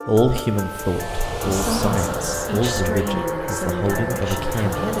All human thought, all science, all religion is the holding of a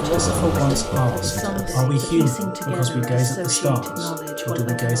candle to the Philosopher once light. asked, are we human because we gaze at the stars, or do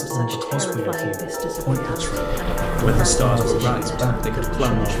we gaze at them because we are human? Pointless, really. When the stars were right, they could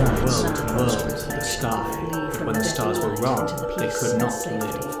plunge from world to world to the sky. But when the stars were wrong, they could not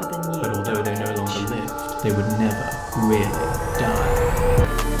live. But although they no longer lived, they would never really die.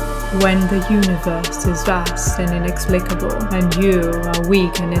 When the universe is vast and inexplicable, and you are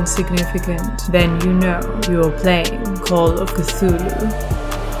weak and insignificant, then you know you are playing Call of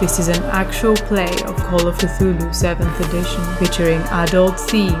Cthulhu. This is an actual play of Call of Cthulhu 7th edition, featuring adult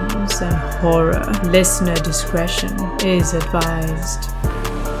themes and horror. Listener discretion is advised.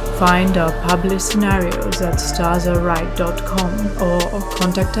 Find our published scenarios at starsareright.com or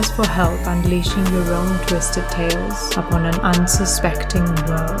contact us for help unleashing your own twisted tales upon an unsuspecting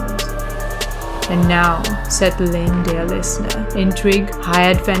world. And now, settle in, dear listener. Intrigue, high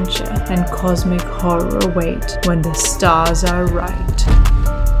adventure, and cosmic horror await when the stars are right.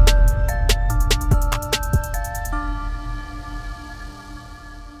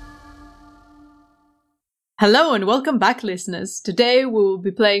 Hello and welcome back, listeners. Today we will be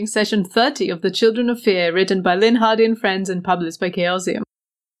playing session 30 of The Children of Fear, written by Lynn Hardy and Friends and published by Chaosium.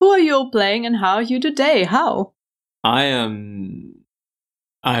 Who are you all playing and how are you today? How? I don't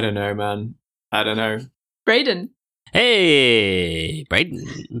know, man. I don't know. Brayden. Hey,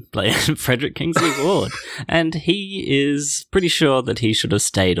 Brayden, playing Frederick Kingsley Ward. And he is pretty sure that he should have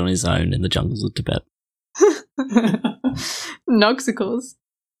stayed on his own in the jungles of Tibet. Noxicals.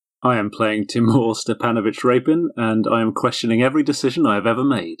 I am playing Timur Stepanovich Rapin, and I am questioning every decision I have ever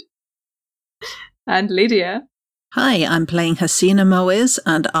made. And Lydia. Hi, I'm playing Hasina Moiz,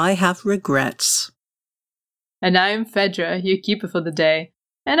 and I have regrets. And I am Fedra, your keeper for the day.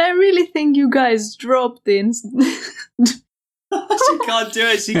 And I really think you guys dropped the She can't do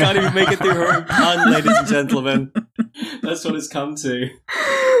it. She can't even make it through her own pun, ladies and gentlemen. That's what it's come to.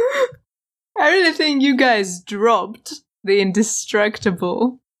 I really think you guys dropped the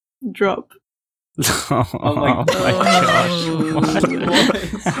indestructible drop. Oh my gosh.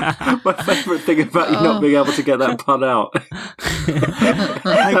 My favourite thing about you not being able to get that pun out.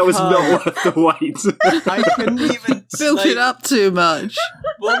 That was not worth the wait. I couldn't even Built it up too much.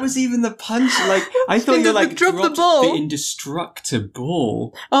 What was even the punch? Like, I thought you like drop the dropped ball. the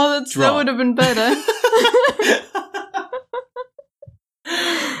indestructible. Oh, that Drop. would have been better.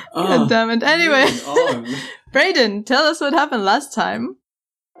 God damn it. Anyway, moving on. Brayden, tell us what happened last time.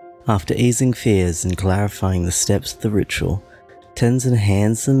 After easing fears and clarifying the steps of the ritual, Tenzin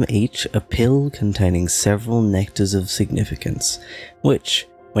hands them each a pill containing several nectars of significance, which,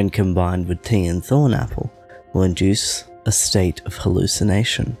 when combined with tea and thorn apple, will induce a state of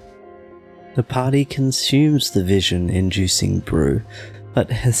hallucination. The party consumes the vision-inducing brew, but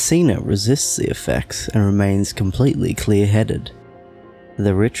Hasina resists the effects and remains completely clear-headed.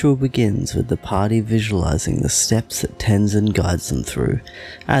 The ritual begins with the party visualizing the steps that Tenzin guides them through,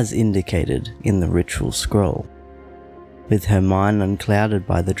 as indicated in the ritual scroll. With her mind unclouded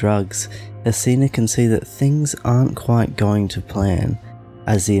by the drugs, Hasina can see that things aren't quite going to plan,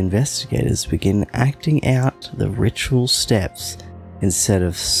 as the investigators begin acting out the ritual steps instead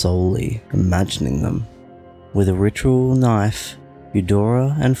of solely imagining them. With a ritual knife,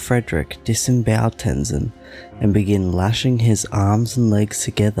 Eudora and Frederick disembowel Tenzin and begin lashing his arms and legs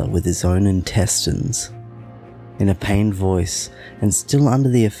together with his own intestines. In a pained voice, and still under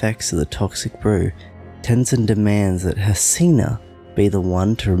the effects of the toxic brew, Tenzin demands that Hasina be the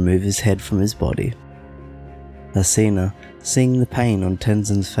one to remove his head from his body. Hasina, seeing the pain on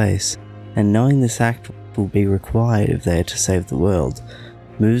Tenzin's face, and knowing this act will be required if they are to save the world,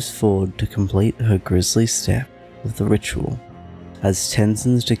 moves forward to complete her grisly step of the ritual. As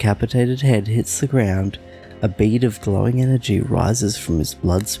Tenzin's decapitated head hits the ground, a bead of glowing energy rises from his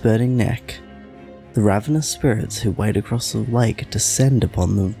blood-spurting neck. The ravenous spirits who wait across the lake descend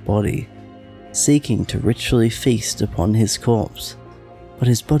upon the body, seeking to ritually feast upon his corpse. But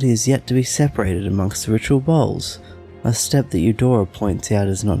his body is yet to be separated amongst the ritual bowls, a step that Eudora points out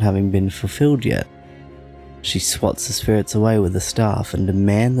as not having been fulfilled yet. She swats the spirits away with a staff and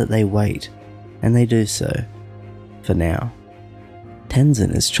demands that they wait, and they do so, for now.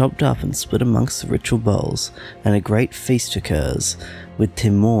 Tenzin is chopped up and split amongst the ritual bowls, and a great feast occurs, with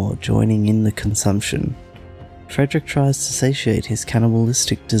Timur joining in the consumption. Frederick tries to satiate his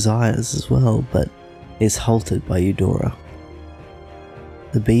cannibalistic desires as well, but is halted by Eudora.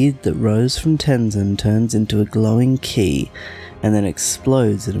 The bead that rose from Tenzin turns into a glowing key, and then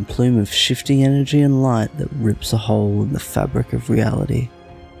explodes in a plume of shifting energy and light that rips a hole in the fabric of reality.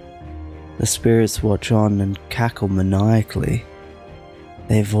 The spirits watch on and cackle maniacally.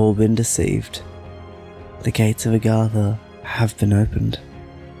 They've all been deceived. The gates of Agartha have been opened.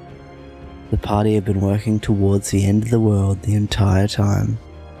 The party have been working towards the end of the world the entire time.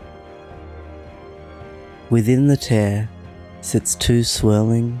 Within the tear sits 2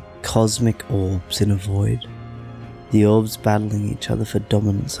 swirling, cosmic orbs in a void. The orbs battling each other for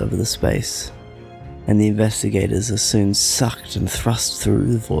dominance over the space, and the investigators are soon sucked and thrust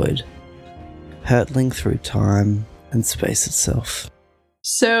through the void, hurtling through time and space itself.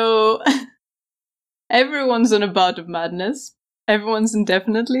 So, everyone's on a bout of madness. Everyone's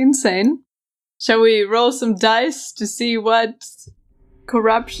indefinitely insane. Shall we roll some dice to see what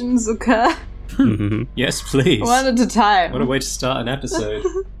corruptions occur? Yes, please. One at a time. What a way to start an episode.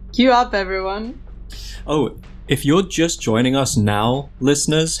 Queue up, everyone. Oh, if you're just joining us now,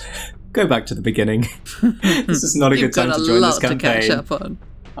 listeners, go back to the beginning. This is not a good time to join this campaign. You've got a lot to catch up on.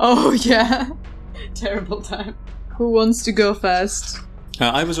 Oh, yeah. Terrible time. Who wants to go first?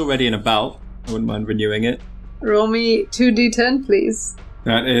 I was already in a bout. I wouldn't mind renewing it. Roll me 2d10, please.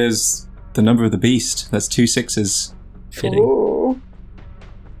 That is the number of the beast. That's 2 6s. Fitting. Ooh.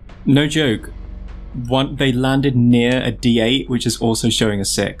 No joke. They landed near a D8, which is also showing a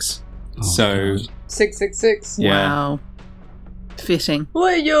 6. Oh, so, God. 666. yeah. Wow. Fitting. Who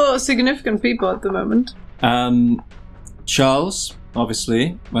are your significant people at the moment? Charles,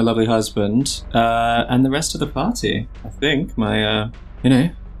 obviously, my lovely husband, and the rest of the party. I think my,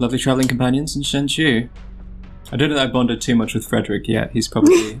 lovely traveling companions and Shen Chu. I don't know that I bonded too much with Frederick yet. He's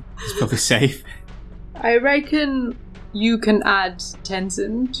probably safe. I reckon you can add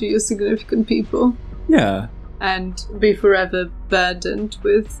Tenzin to your significant people Yeah. and be forever burdened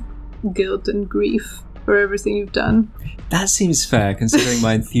with guilt and grief for everything you've done. That seems fair, considering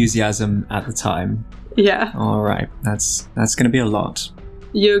my enthusiasm at the time. Yeah, All right, that's going to be a lot.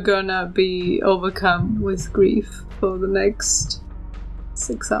 you're gonna be overcome with grief for the next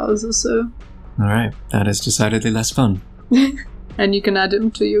 6 hours or so. All right, that is decidedly less fun. And you can add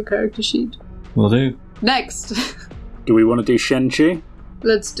him to your character sheet. Will do. Next, Do we want to do Shen-Chi?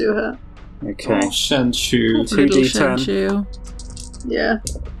 let's do her. Okay. Oh, Shen Chu. 2d10. Shen-Chu. Yeah.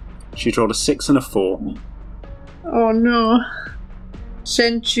 She's rolled a 6 and a 4. Oh no.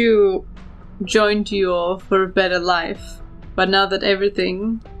 Shen Chu joined you all for a better life, but now that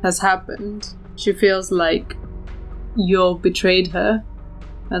everything has happened, she feels like you betrayed her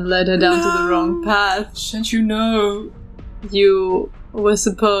and led her down to the wrong path. Shen Chu, no. You were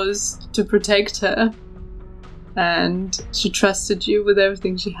supposed to protect her, and she trusted you with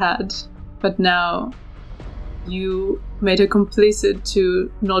everything she had, but now you made her complicit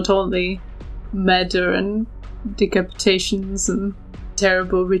to not only murder and decapitations and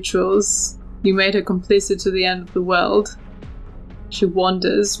terrible rituals, you made her complicit to the end of the world. She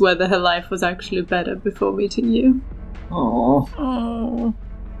wonders whether her life was actually better before meeting you. Oh. Oh.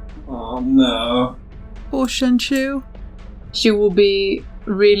 Oh, no. Poor Shen-Chu. She will be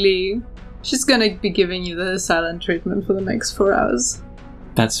really... She's gonna be giving you the silent treatment for the next 4 hours.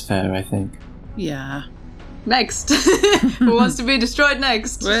 That's fair, I think. Yeah. Next! Who wants to be destroyed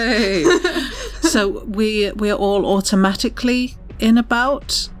next? Wait. So we're all automatically in a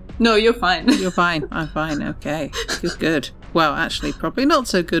bout? No, you're fine. You're fine. I'm fine. Okay. Good. Well, actually, probably not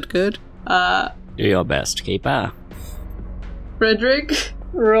so good. Do your best, keeper. Frederick,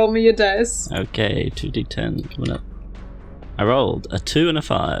 roll me your dice. Okay, 2d10 coming up. I rolled a 2 and a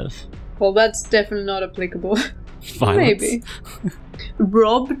 5. Well, that's definitely not applicable. Violence. Maybe.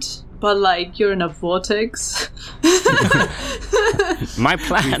 Robbed, but like you're in a vortex. My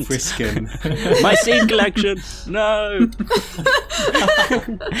plan. Frisk him. My seed collection. No.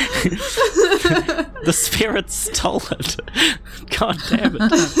 The spirits stole it. God damn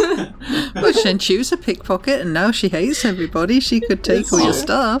it. Well, Shen-Chu's a pickpocket, and now she hates everybody. She could take all your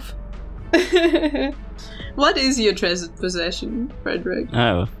stuff. What is your treasured possession, Frederick?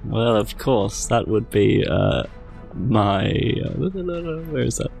 Oh, well, of course. That would be my... where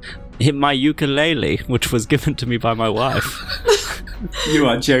is that? My ukulele, which was given to me by my wife. You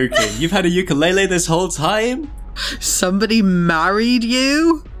are joking. You've had a ukulele this whole time? Somebody married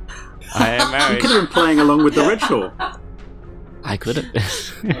you? I am You married. could have been playing along with the ritual. I could have.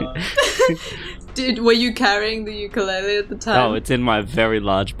 Were you carrying the ukulele at the time? Oh, it's in my very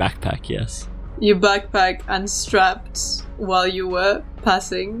large backpack, yes. Your backpack unstrapped while you were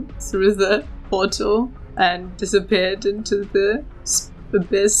passing through the portal and disappeared into the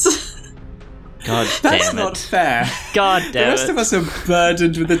abyss. God That's damn not it. fair. God The damn rest it. of us are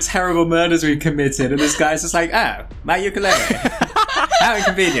burdened with the terrible murders we've committed, and this guy's just like, oh, my ukulele. How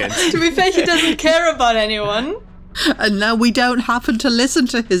inconvenient. To be fair, he doesn't care about anyone. And now we don't happen to listen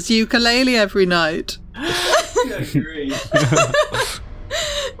to his ukulele every night.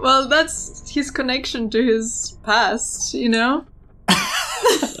 Well, that's his connection to his past, you know?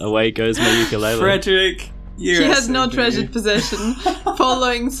 Away goes my ukulele. Frederick, he has no treasured possession.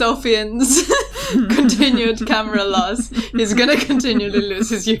 Following Sofian's continued camera loss, he's gonna continually lose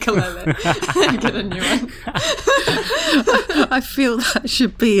his ukulele and get a new one. I feel that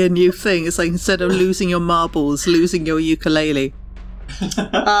should be a new thing. It's like instead of losing your marbles, losing your ukulele.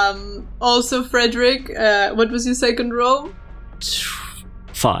 Also, Frederick, what was your second roll?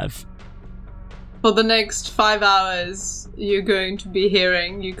 5. For the next 5 hours, you're going to be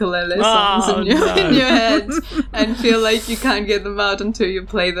hearing ukulele songs in your head and feel like you can't get them out until you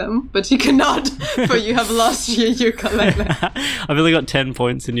play them. But you cannot, for you have lost your ukulele. I've only got 10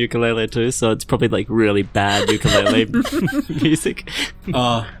 points in ukulele too, so it's probably like really bad ukulele music.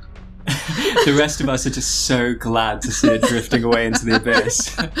 Oh, the rest of us are just so glad to see it drifting away into the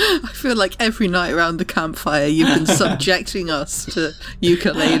abyss. I feel like every night around the campfire you've been subjecting us to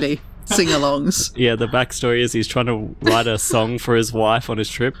ukulele sing-alongs. Yeah, the backstory is he's trying to write a song for his wife on his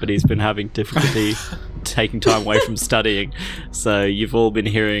trip, but he's been having difficulty taking time away from studying. So you've all been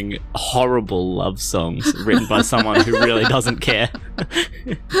hearing horrible love songs written by someone who really doesn't care.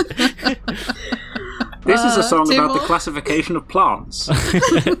 This is a song about the classification of plants.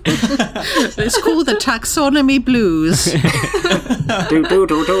 It's called the Taxonomy Blues. Do.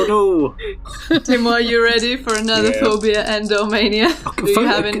 Timo, are you ready for another phobia, Endomania? Do you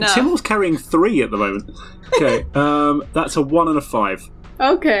have enough? Timo's carrying 3 at the moment. Okay, that's a 1 and a 5.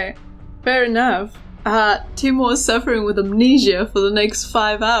 Okay, fair enough. Timo is suffering with amnesia for the next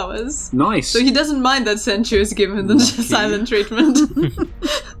 5 hours. Nice. So he doesn't mind that Senchu is giving them silent treatment.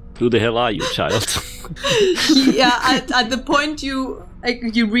 Who the hell are you, child? At the point you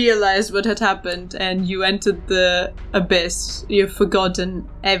realized what had happened and you entered the abyss, you've forgotten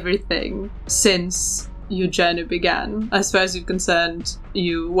everything since your journey began. As far as you're concerned,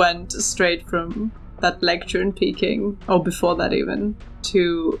 you went straight from that lecture in Peking, or before that even,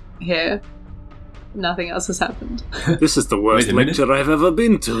 to here. Nothing else has happened. This is the worst lecture I've ever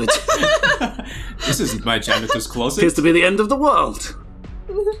been to. This isn't my janitor's closet. Appears to be the end of the world.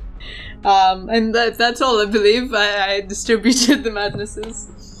 And that's all, I believe. I distributed the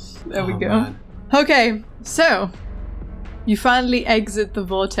madnesses. There we go. Man. Okay, so you finally exit the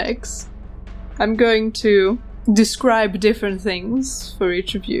vortex. I'm going to describe different things for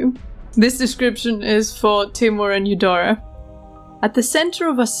each of you. This description is for Timur and Eudora. At the center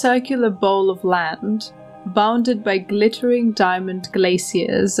of a circular bowl of land, bounded by glittering diamond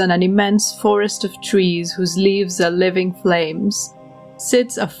glaciers and an immense forest of trees whose leaves are living flames,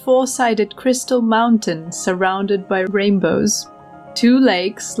 sits a 4-sided crystal mountain surrounded by rainbows. 2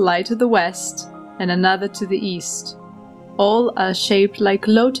 lakes lie to the west and another to the east. All are shaped like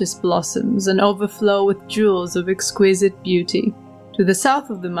lotus blossoms and overflow with jewels of exquisite beauty. To the south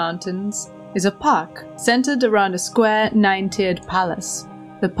of the mountains is a park centered around a square 9-tiered palace.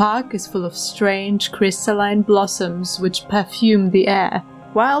 The park is full of strange crystalline blossoms which perfume the air.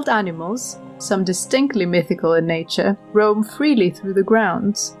 Wild animals, some distinctly mythical in nature, roam freely through the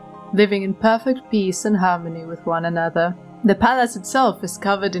grounds, living in perfect peace and harmony with one another. The palace itself is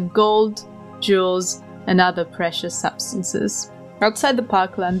covered in gold, jewels, and other precious substances. Outside the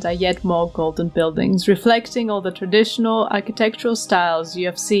parkland are yet more golden buildings, reflecting all the traditional architectural styles you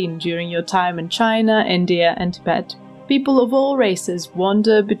have seen during your time in China, India, and Tibet. People of all races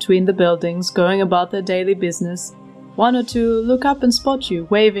wander between the buildings, going about their daily business. 1 or 2 look up and spot you,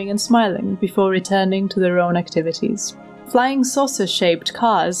 waving and smiling, before returning to their own activities. Flying saucer-shaped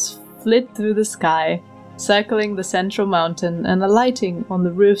cars flit through the sky, circling the central mountain and alighting on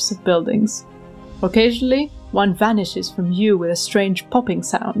the roofs of buildings. Occasionally, one vanishes from view with a strange popping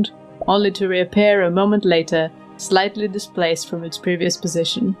sound, only to reappear a moment later, slightly displaced from its previous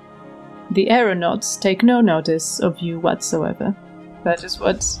position. The aeronauts take no notice of you whatsoever. That is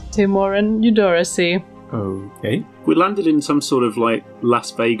what Timur and Eudora see. Okay. We landed in some sort of like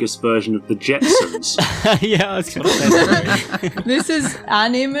Las Vegas version of the Jetsons. Yeah, I was going to say that. This is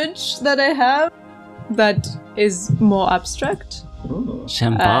an image that I have that is more abstract. Ooh.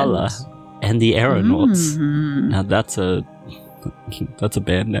 Shambhala and the Aeronauts. Mm-hmm. Now that's a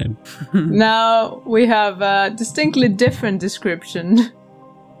band name. Now we have a distinctly different description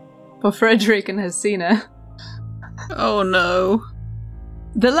for Frederick and Hasina. Oh no.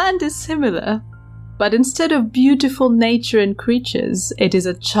 The land is similar, but instead of beautiful nature and creatures, it is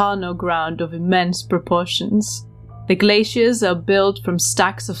a charnel ground of immense proportions. The glaciers are built from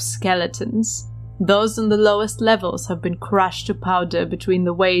stacks of skeletons. Those on the lowest levels have been crushed to powder between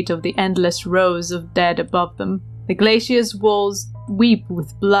the weight of the endless rows of dead above them. The glacier's walls weep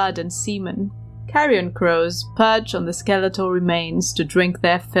with blood and semen. Carrion crows perch on the skeletal remains to drink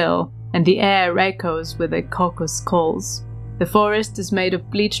their fill, and the air echoes with their caucus calls. The forest is made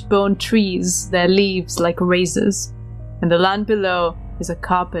of bleached bone trees, their leaves like razors, and the land below is a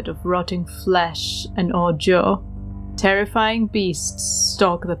carpet of rotting flesh and ordure. Terrifying beasts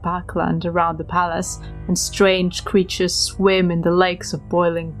stalk the parkland around the palace, and strange creatures swim in the lakes of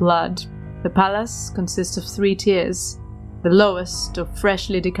boiling blood. The palace consists of 3 tiers. The lowest of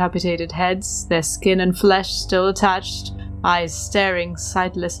freshly decapitated heads, their skin and flesh still attached, eyes staring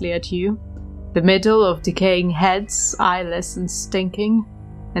sightlessly at you. The middle of decaying heads, eyeless and stinking,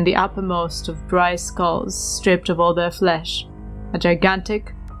 and the uppermost of dry skulls stripped of all their flesh. A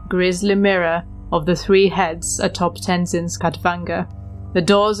gigantic, grisly mirror of the 3 heads atop Tenzin's Khatvanga. The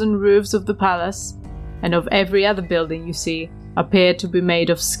doors and roofs of the palace, and of every other building you see, appear to be made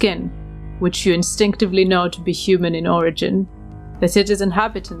of skin, which you instinctively know to be human in origin. The city's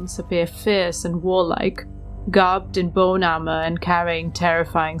inhabitants appear fierce and warlike, garbed in bone armor and carrying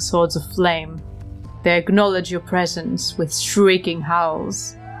terrifying swords of flame. They acknowledge your presence with shrieking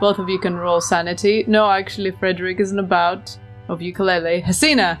howls. Both of you can roll sanity. No, actually, Frederick isn't about. Of ukulele.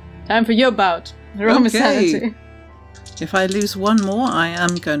 Hasina, time for your bout. Roll me sanity. If I lose one more, I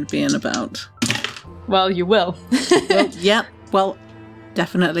am going to be in a bout. Well, you will. Yep. Well,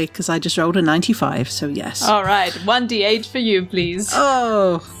 definitely, because I just rolled a 95, so yes. All right, 1d8 for you, please.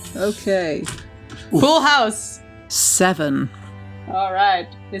 Oh, okay. Full house. 7. All right.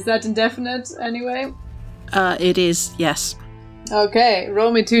 Is that indefinite anyway? It is, yes. Okay,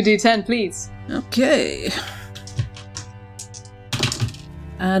 roll me 2d10, please. Okay.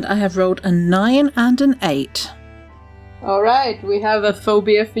 And I have rolled a 9 and an 8. All right, we have a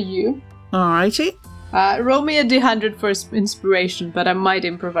phobia for you. Alrighty. Roll me a d100 for inspiration, but I might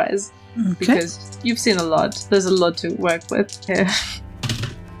improvise. Okay. Because you've seen a lot. There's a lot to work with here.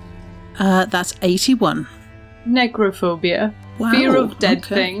 That's 81. Necrophobia. Wow, Fear of dead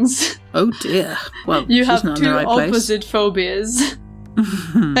okay. things. Oh dear. Well, You she's have not in 2 the right place. opposite phobias.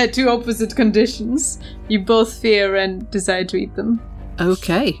 2 opposite conditions. You both fear and desire to eat them.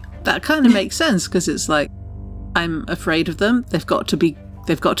 Okay. That kind of makes sense, because it's like, I'm afraid of them. They've got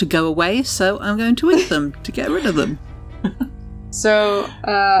to go away, so I'm going to eat them to get rid of them. So,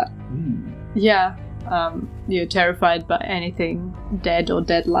 you're terrified by anything dead or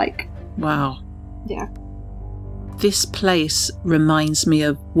dead-like. Wow. Yeah. This place reminds me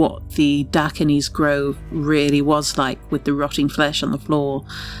of what the Dakinese Grove really was like, with the rotting flesh on the floor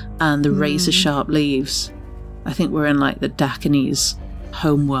and the razor-sharp leaves. I think we're in like the Dakinese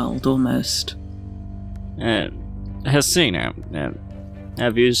homeworld almost. Hasina,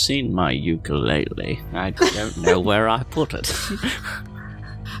 have you seen my ukulele? I don't know where I put it.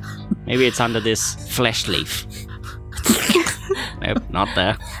 Maybe it's under this flesh leaf. Nope, not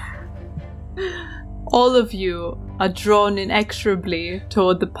there. All of you are drawn inexorably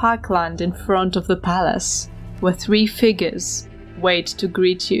toward the parkland in front of the palace, where 3 figures wait to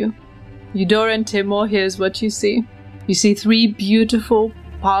greet you. Eudora and Timor, here's what you see. You see 3 beautiful,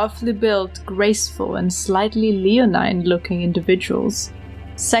 powerfully built, graceful, and slightly leonine-looking individuals.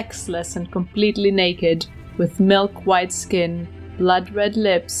 Sexless and completely naked, with milk-white skin, blood-red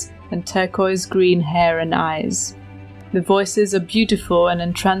lips, and turquoise-green hair and eyes. The voices are beautiful and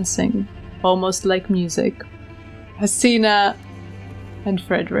entrancing, almost like music. Hasina and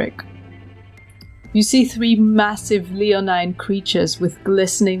Frederick. You see 3 massive leonine creatures with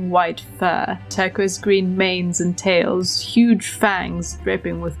glistening white fur, turquoise-green manes and tails, huge fangs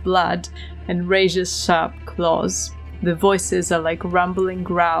dripping with blood, and razor-sharp claws. The voices are like rumbling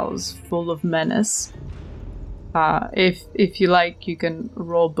growls full of menace. If you like, you can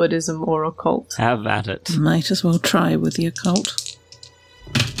roll Buddhism or occult. Have at it. Might as well try with the occult.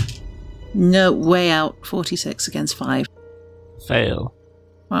 No, way out. 46 against 5. Fail.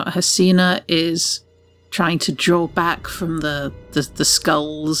 Well, Hasina is trying to draw back from the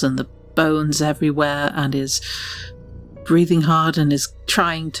skulls and the bones everywhere, and is breathing hard and is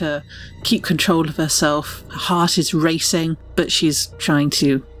trying to keep control of herself. Her heart is racing, but she's trying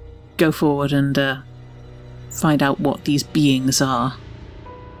to go forward and find out what these beings are.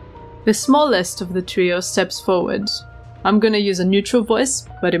 The smallest of the trio steps forward. I'm gonna use a neutral voice,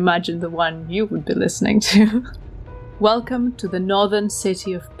 but imagine the one you would be listening to. Welcome to the northern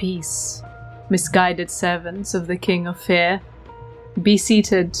city of peace, misguided servants of the King of Fear. Be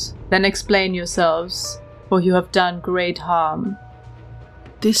seated, then explain yourselves, for you have done great harm.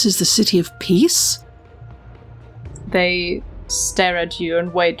 This is the city of peace? They stare at you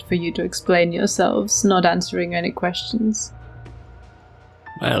and wait for you to explain yourselves, not answering any questions.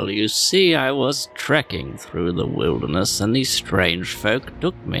 Well, you see, I was trekking through the wilderness and these strange folk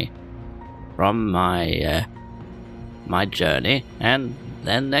took me. from my journey, and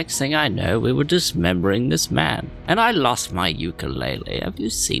then next thing I know, we were dismembering this man, and I lost my ukulele. Have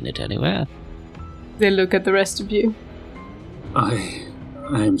you seen it anywhere? They look at the rest of you.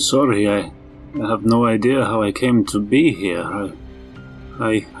 I'm sorry. I have no idea how I came to be here.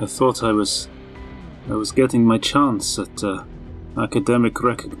 I thought I was getting my chance at academic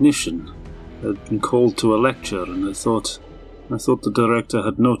recognition. I'd been called to a lecture, and I thought the director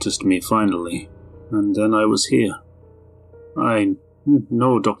had noticed me finally, and then I was here. I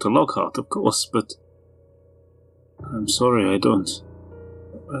know Dr. Lockhart, of course, but I'm sorry, I don't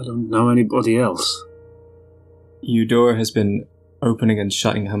know anybody else. Eudora has been opening and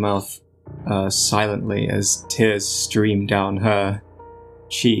shutting her mouth silently as tears stream down her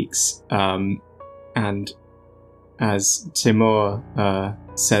cheeks, and as Timur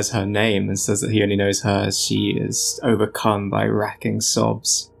says her name and says that he only knows her, she is overcome by racking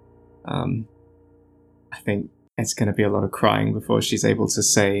sobs. I think it's going to be a lot of crying before she's able to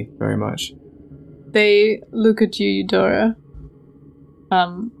say very much. They look at you, Eudora.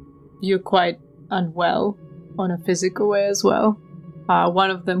 You're quite unwell on a physical way as well. One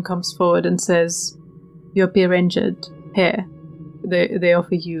of them comes forward and says, "You appear injured. Here." They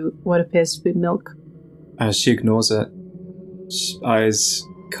offer you what appears to be milk. As she ignores it, eyes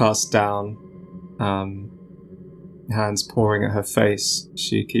cast down, hands pouring at her face,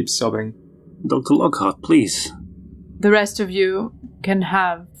 she keeps sobbing. Dr. Lockhart, please. The rest of you can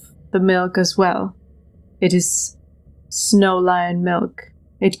have the milk as well. It is snow lion milk.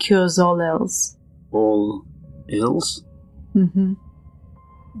 It cures all ills. All ills? Mm-hmm.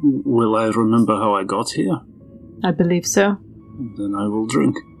 Will I remember how I got here? I believe so. Then I will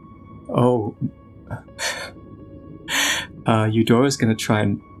drink. Oh. Eudora's going to try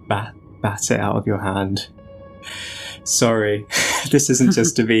and bat it out of your hand. Sorry, this isn't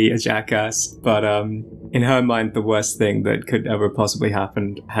just to be a jackass, but in her mind, the worst thing that could ever possibly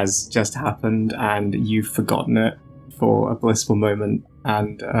happen has just happened, and you've forgotten it for a blissful moment,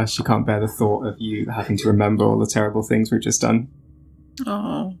 and she can't bear the thought of you having to remember all the terrible things we've just done.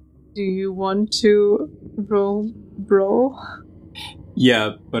 Oh. Do you want to roll brawl?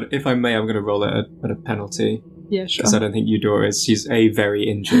 Yeah, but if I may, I'm going to roll it at a penalty. Yeah, sure. Because I don't think Eudora is. She's A, very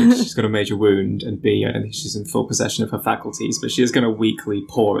injured. She's got a major wound, and B, I don't think she's in full possession of her faculties, but she is going to weakly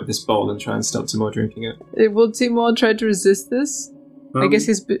pour at this bowl and try and stop Timur drinking it. Will Timur try to resist this? I guess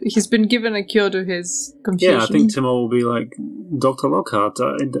he's been given a cure to his confusion. Yeah, I think Timur will be like, Dr. Lockhart,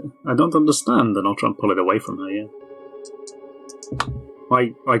 I don't understand, and I'll try and pull it away from her, yeah.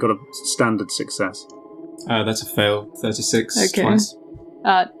 I got a standard success. That's a fail. 36 okay. Twice.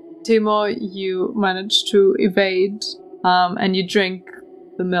 Timur, you manage to evade, and you drink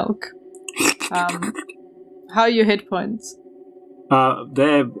the milk. How are your hit points?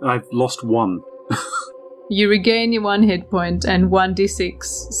 I've lost 1. You regain your 1 hit point and 1d6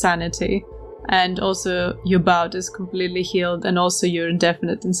 sanity. And also your bout is completely healed, and also your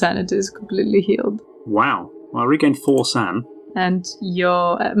indefinite insanity is completely healed. Wow. Well, I regained 4 san. And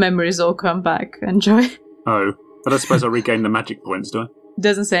your memories all come back. Enjoy. Oh, but I suppose I regain the magic points, do I?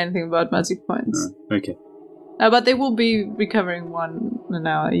 Doesn't say anything about magic points. Okay. But they will be recovering 1 an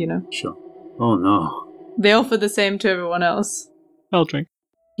hour, you know. Sure. Oh no. They offer the same to everyone else. I'll drink.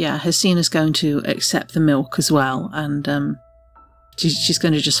 Yeah, Hesina's going to accept the milk as well, and she's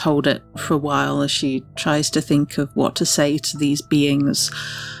going to just hold it for a while as she tries to think of what to say to these beings.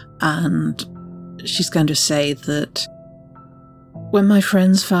 And she's going to say that when my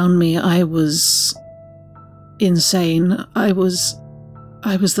friends found me, I was insane. I was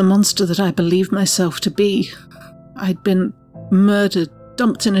the monster that I believed myself to be. I'd been murdered,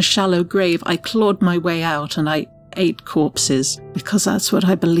 dumped in a shallow grave. I clawed my way out and I ate corpses because that's what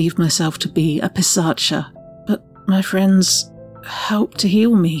I believed myself to be, a Pisacha. But my friends helped to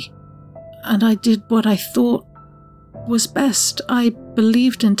heal me, and I did what I thought was best. I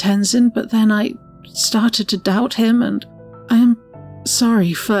believed in Tenzin, but then I started to doubt him, and I am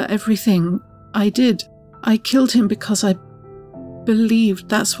sorry for everything I did. I killed him because I believed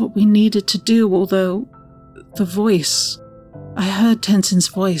that's what we needed to do, although the voice... I heard Tenzin's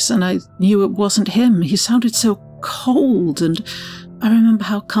voice and I knew it wasn't him. He sounded so cold, and I remember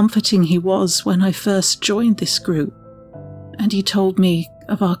how comforting he was when I first joined this group. And he told me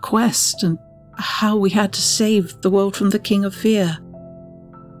of our quest and how we had to save the world from the King of Fear.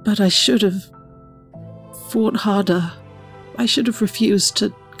 But I should have fought harder. I should have refused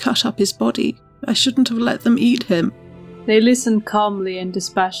to cut up his body. I shouldn't have let them eat him. They listen calmly and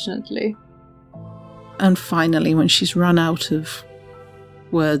dispassionately. And finally, when she's run out of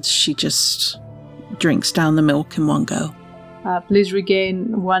words, she just drinks down the milk in one go. Please regain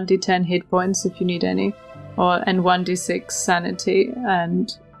 1d10 hit points if you need any, and 1d6 sanity,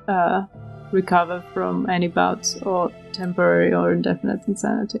 and recover from any bouts or temporary or indefinite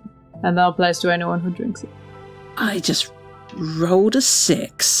insanity. And that applies to anyone who drinks it. I just rolled a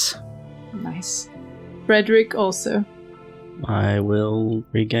 6. Nice. Frederick also. I will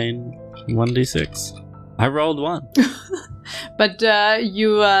regain 1d6. I rolled 1. But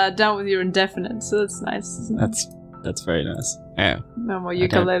you are done with your indefinite, so that's nice. Isn't it? That's very nice. Yeah. No more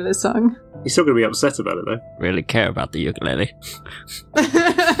ukulele song. He's still going to be upset about it, though. Really care about the ukulele.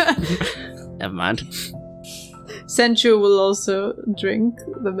 Never mind. Senchu will also drink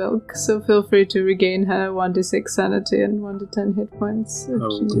the milk, so feel free to regain her 1d6 sanity and 1d10 hit points.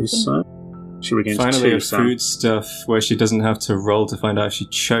 I'll do so. She regains Finally, 2 a food stuff where she doesn't have to roll to find out if she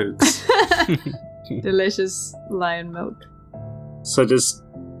chokes. Delicious lion milk. So do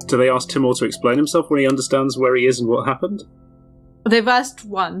they ask Timur to explain himself when he understands where he is and what happened? They've asked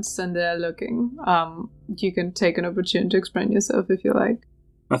once and they're looking. You can take an opportunity to explain yourself if you like.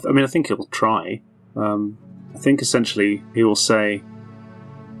 I think he'll try. I think essentially he will say,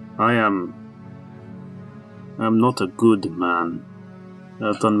 I am not a good man.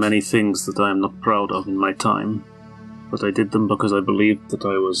 I've done many things that I am not proud of in my time, but I did them because I believed that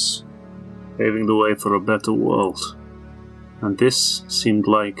I was paving the way for a better world. And this seemed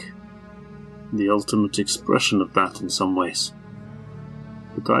like the ultimate expression of that in some ways.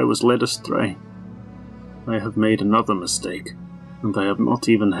 But I was led astray. I have made another mistake, and I have not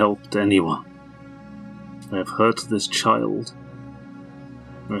even helped anyone. I have hurt this child.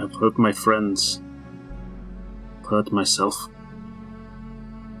 I have hurt my friends. Hurt myself.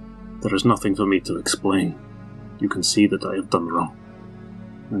 There is nothing for me to explain. You can see that I have done wrong,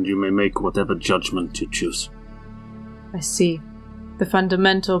 and you may make whatever judgment you choose. I see. The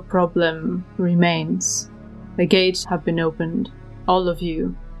fundamental problem remains. The gates have been opened. All of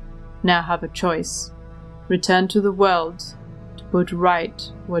you now have a choice. Return to the world to put right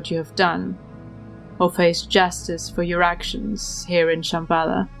what you have done, or face justice for your actions here in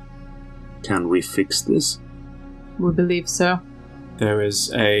Shambhala. Can we fix this? We believe so. There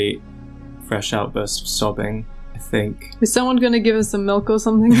is a fresh outburst of sobbing, I think. Is someone going to give us some milk or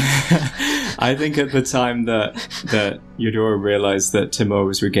something? I think at the time that Eudora realized that Timur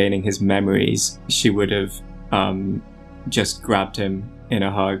was regaining his memories, she would have just grabbed him in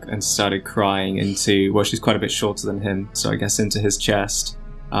a hug and started crying into, well, she's quite a bit shorter than him, so I guess into his chest,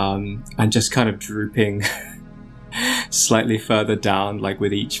 and just kind of drooping slightly further down, like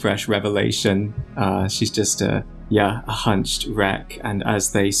with each fresh revelation. She's just a hunched wreck, and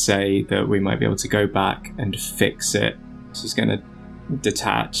as they say that we might be able to go back and fix it, she's going to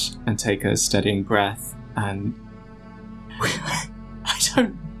detach and take a steadying breath, and I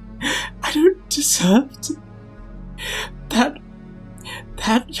don't deserve to.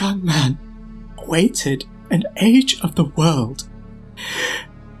 That young man waited an age of the world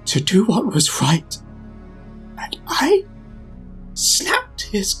to do what was right, and I snapped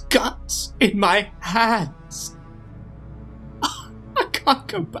his guts in my hands. I can't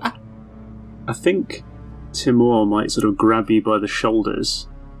go back. I think Timur might sort of grab you by the shoulders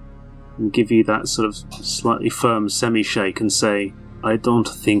and give you that sort of slightly firm semi-shake and say, I don't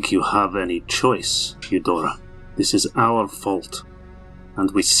think you have any choice, Eudora. This is our fault,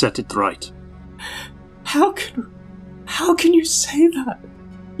 and we set it right. How can you say that?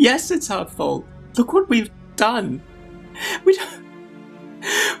 Yes, it's our fault. Look what we've done. We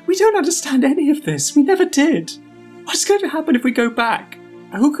don't understand any of this. We never did. What's going to happen if we go back?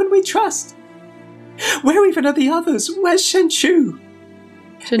 Who can we trust? Where even are the others? Where's Shenchu?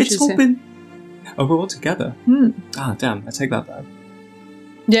 It's all been... Oh, we're all together. Ah, damn, I take that back.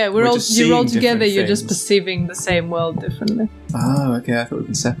 Yeah, you're all together, different you're just things. perceiving the same world differently. Oh, okay, I thought we'd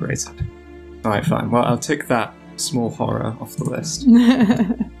been separated. Alright, fine. Well, I'll tick that small horror off the list.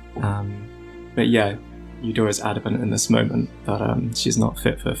 But yeah, Eudora's adamant in this moment that she's not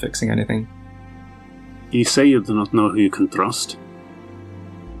fit for fixing anything. You say you do not know who you can trust.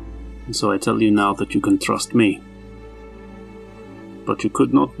 And so I tell you now that you can trust me. But you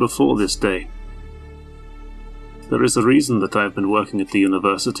could not before this day. There is a reason that I have been working at the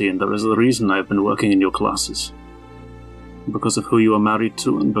university, and there is a reason I have been working in your classes. Because of who you are married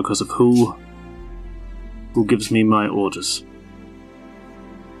to, and because of who gives me my orders.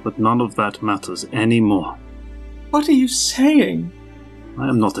 But none of that matters anymore. What are you saying? I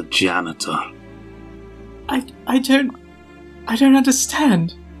am not a janitor. I don't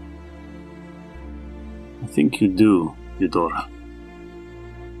understand. I think you do, Eudora.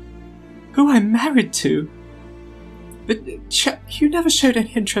 Who I'm married to? But you never showed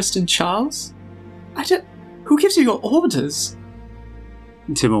any interest in Charles. Who gives you your orders?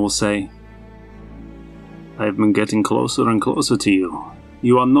 Timo will say, I've been getting closer and closer to you.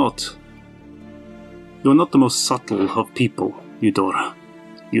 You are not the most subtle of people, Eudora.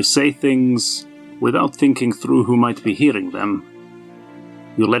 You say things without thinking through who might be hearing them.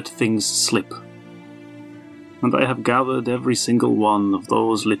 You let things slip. And I have gathered every single one of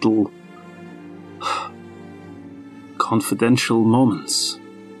those little confidential moments.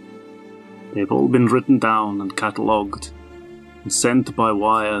 They've all been written down and catalogued and sent by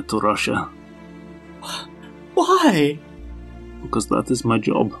wire to Russia. Why? Because that is my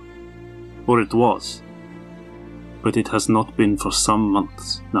job. Or it was. But it has not been for some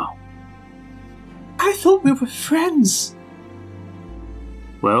months now. I thought we were friends.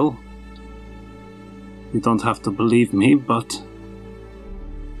 Well, you don't have to believe me, but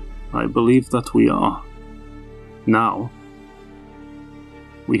I believe that we are. Now,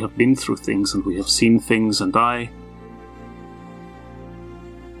 we have been through things and we have seen things, and I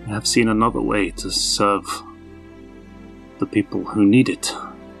have seen another way to serve the people who need it.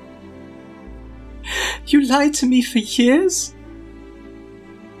 You lied to me for years?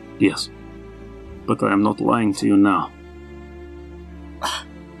 Yes, but I am not lying to you now.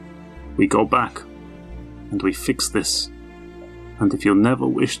 We go back, and we fix this. And if you never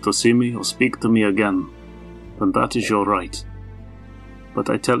wish to see me or speak to me again, then that is your right. But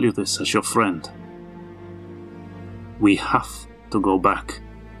I tell you this as your friend. We have to go back,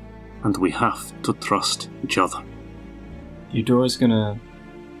 and we have to trust each other. Eudora's gonna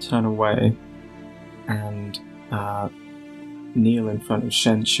turn away and kneel in front of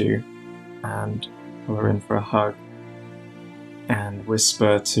Shenshu and pull her in for a hug and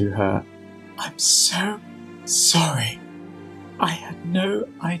whisper to her, I'm so sorry. I had no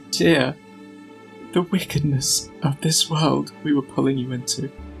idea the wickedness of this world we were pulling you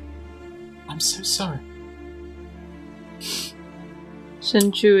into. I'm so sorry.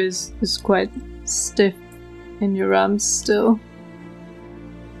 Shenshu is quite stiff in your arms still.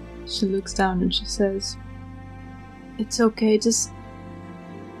 She looks down and she says, It's okay, just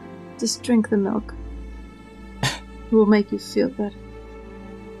drink the milk. It will make you feel better.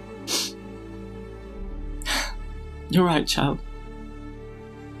 You're right, child.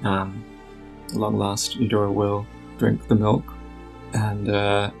 Long last, Eudora will drink the milk and,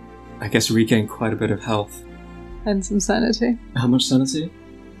 I guess regain quite a bit of health. And some sanity. How much sanity?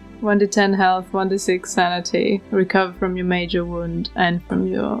 1d10 health, 1d6 sanity. Recover from your major wound and from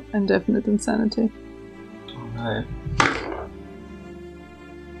your indefinite insanity. Alright.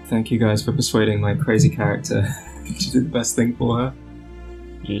 Thank you guys for persuading my crazy character to do the best thing for her.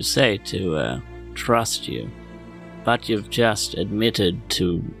 You say to trust you, but you've just admitted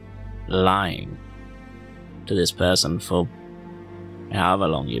to lying to this person for however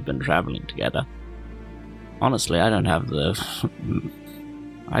long you've been traveling together. Honestly, I don't have the...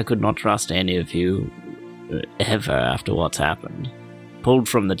 I could not trust any of you ever after what's happened. Pulled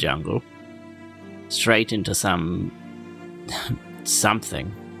from the jungle, straight into something.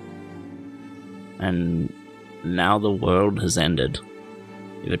 And now the world has ended.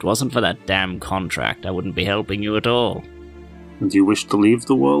 If it wasn't for that damn contract, I wouldn't be helping you at all. And you wish to leave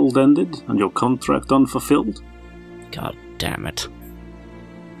the world ended and your contract unfulfilled? God damn it.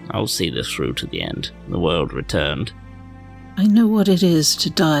 I'll see this through to the end. The world returned. I know what it is to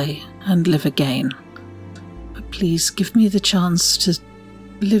die and live again. But please give me the chance to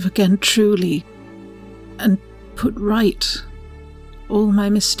live again truly and put right all my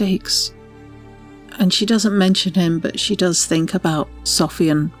mistakes. And she doesn't mention him, but she does think about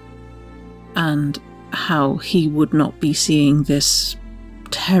Sofian and how he would not be seeing this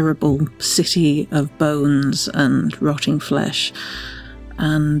terrible city of bones and rotting flesh,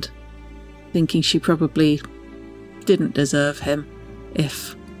 and thinking she probably didn't deserve him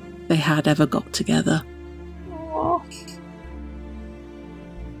if they had ever got together. Aww.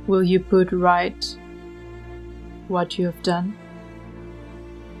 Will you put right what you have done?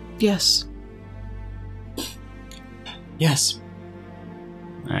 Yes. Yes.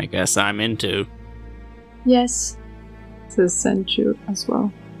 I guess I'm into. Yes, says Shenshu as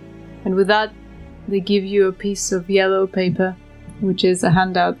well. And with that, they give you a piece of yellow paper, which is a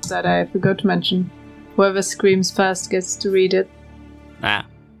handout that I forgot to mention. Whoever screams first gets to read it. Ah.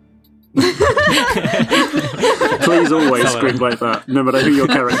 Please always scream like that, no matter who your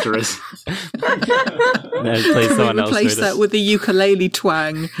character is. No, please someone else Replace read that it. with the ukulele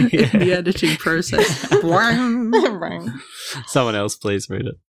twang in the editing process. Someone else please read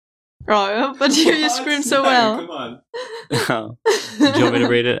it. Oh, but you scream so well. Come on. Oh. Do you want me to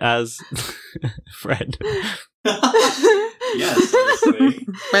read it as Fred? Yes, obviously.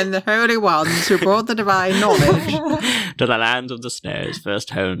 When the holy ones who brought the divine knowledge. To the lands of the snows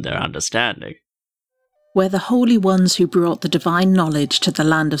first honed their understanding. Where the holy ones who brought the divine knowledge to the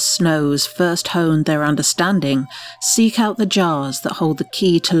land of snows first honed their understanding, seek out the jars that hold the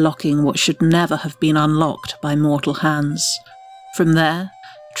key to locking what should never have been unlocked by mortal hands. From there,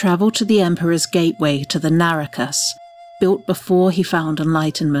 travel to the Emperor's gateway to the Narakas, built before he found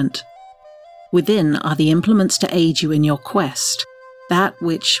enlightenment. Within are the implements to aid you in your quest, that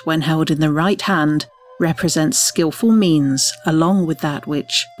which, when held in the right hand, represents skillful means, along with that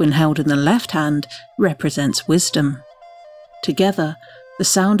which, when held in the left hand, represents wisdom. Together, the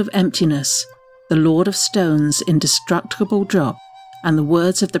sound of emptiness, the Lord of Stone's indestructible drop, and the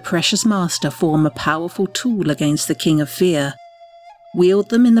words of the precious master form a powerful tool against the King of Fear. Wield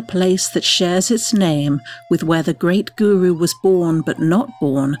them in the place that shares its name with where the great guru was born but not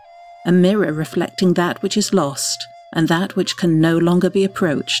born, a mirror reflecting that which is lost, and that which can no longer be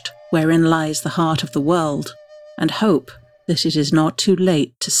approached, wherein lies the heart of the world, and hope that it is not too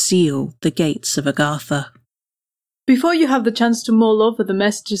late to seal the gates of Agartha. Before you have the chance to mull over the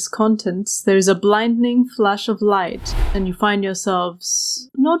message's contents, there is a blinding flash of light, and you find yourselves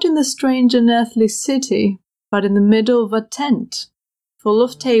not in the strange unearthly city, but in the middle of a tent, full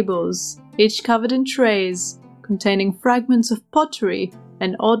of tables, each covered in trays, containing fragments of pottery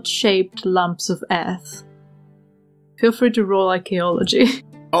and odd-shaped lumps of earth. Feel free to roll archaeology.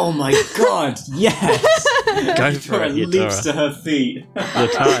 Oh my god, yes! Go for it, leaps Eudora. to her feet. The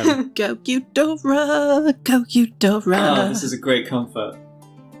time. Go Eudora, go Eudora. Oh, this is a great comfort.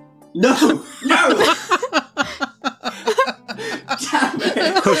 No! No! Damn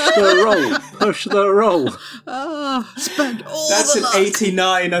it! Push the roll. Spend all That's the an luck.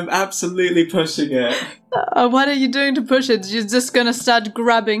 89, I'm absolutely pushing it. What are you doing to push it? You're just gonna start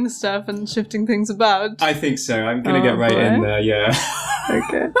grabbing stuff and shifting things about? I think so, I'm gonna Oh, get right boy. in there, yeah.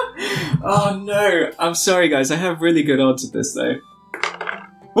 Okay. Oh no, I'm sorry guys, I have really good odds at this though.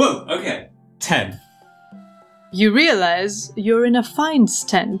 Whoa, okay. 10. You realize you're in a finds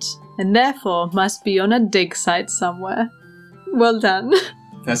tent, and therefore must be on a dig site somewhere. Well done.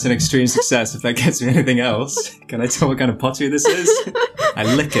 That's an extreme success if that gets me anything else. Can I tell what kind of pottery this is?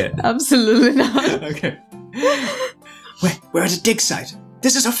 I lick it. Absolutely not. Okay. We're at a dig site.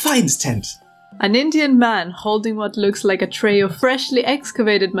 This is a finds tent. An Indian man holding what looks like a tray of freshly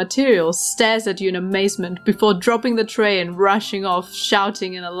excavated materials stares at you in amazement before dropping the tray and rushing off,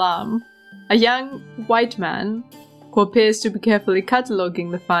 shouting in alarm. A young white man, who appears to be carefully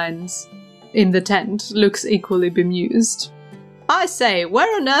cataloguing the finds in the tent, looks equally bemused. I say,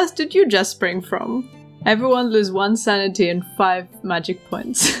 where on earth did you just spring from? Everyone lose 1 sanity and 5 magic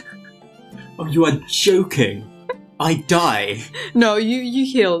points. Oh, you are joking. I die. No, you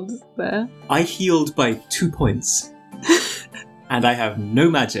healed there. I healed by 2 points. And I have no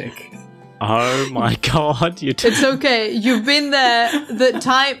magic. Oh my god, you It's okay. You've been there. The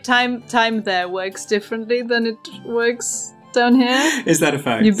time there works differently than it works down here. Is that a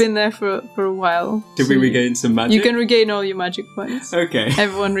fact? You've been there for a while. Did we regain some magic? You can regain all your magic points. Okay.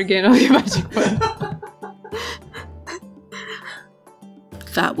 Everyone regain all your magic points.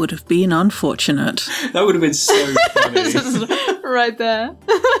 That would have been unfortunate. That would have been so funny. Just right there.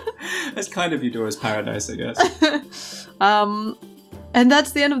 That's kind of Eudora's paradise, I guess. And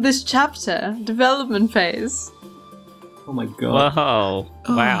that's the end of this chapter. Development phase. Oh my god. Whoa.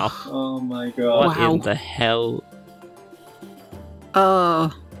 Wow. Oh my god. What Wow. in the hell?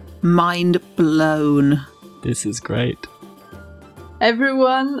 Oh, mind blown. This is great.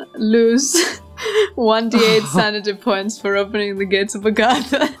 Everyone lose 1d8 sanity points for opening the gates of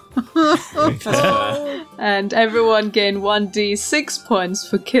Agartha. And everyone gain 1d6 points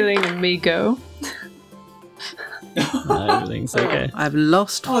for killing Amigo. No, everything's okay. I've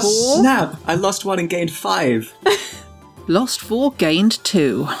lost 4. Oh snap! I lost 1 and gained 5. Lost 4, gained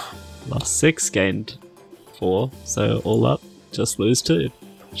 2. Lost 6, gained 4, so all up, just lose 2.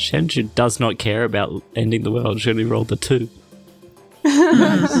 Shenju does not care about ending the world, she only rolled the 2.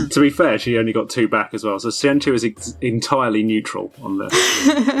 To be fair, she only got 2 back as well, so Sientu is entirely neutral on this.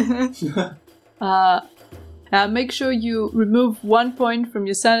 Make sure you remove 1 point from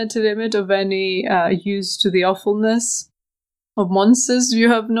your sanity limit of any use to the awfulness of monsters you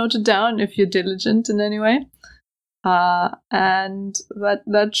have noted down if you're diligent in any way. And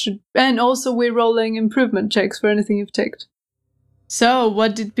that should. And also, we're rolling improvement checks for anything you've ticked. So,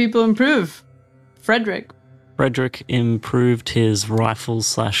 what did people improve? Frederick. Frederick improved his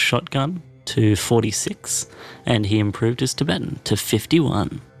rifle/shotgun to 46, and he improved his Tibetan to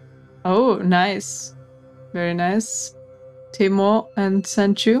 51. Oh, nice. Very nice. Timur and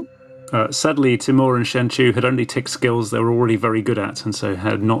Sanchu. Sadly, Timur and Shenchu had only ticked skills they were already very good at, and so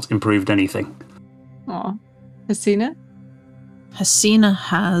had not improved anything. Aw. Hasina? Hasina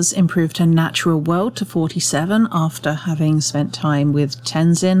has improved her natural world to 47 after having spent time with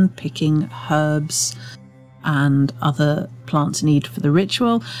Tenzin, picking herbs and other plants needed for the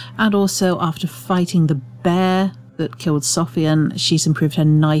ritual, and also after fighting the bear that killed Sophian, she's improved her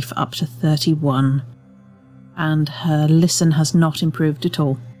knife up to 31. And her listen has not improved at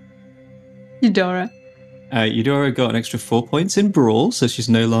all. Eudora. Eudora got an extra 4 points in Brawl, so she's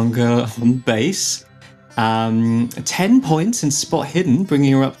no longer on base. 10 points in Spot Hidden,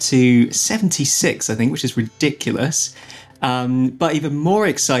 bringing her up to 76, I think, which is ridiculous. But even more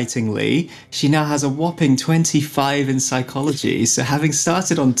excitingly, she now has a whopping 25 in Psychology. So having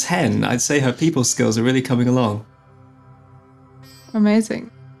started on 10, I'd say her people skills are really coming along. Amazing.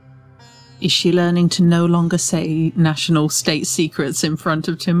 Is she learning to no longer say national state secrets in front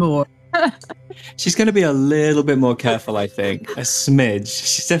of Timur? She's going to be a little bit more careful, I think. A smidge.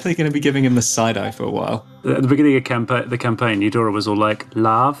 She's definitely going to be giving him the side eye for a while. At the beginning of the campaign, Eudora was all like,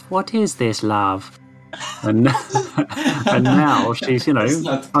 "Love? What is this, love?" And now she's,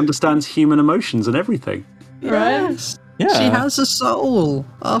 understands human emotions and everything. Yes. Yeah. She has a soul,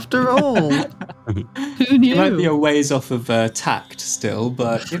 after all. Who knew? She might be a ways off of tact still,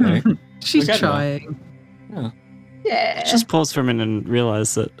 but, She's trying. Yeah. Just pause for a minute and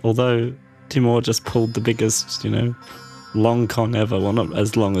realise that although Timur just pulled the biggest, long con ever, well, not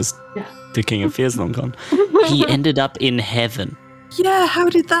as long as the King of Fear's long con, he ended up in heaven. Yeah, how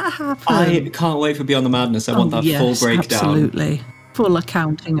did that happen? I can't wait for Beyond the Madness. I want that full breakdown. Absolutely. Full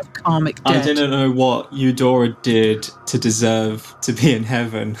accounting of karmic debt. I didn't know what Eudora did to deserve to be in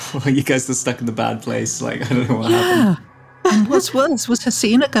heaven. You guys are stuck in the bad place. I don't know what happened. And what's worse, was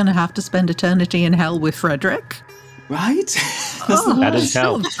Hasina going to have to spend eternity in hell with Frederick? Right? That is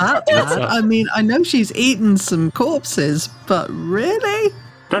hell. Not that bad. I mean, I know she's eaten some corpses, but really?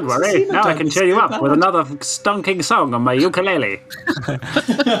 Don't worry, now I can cheer you up with another stunking song on my ukulele.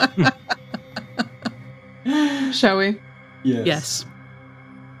 Shall we? Yes.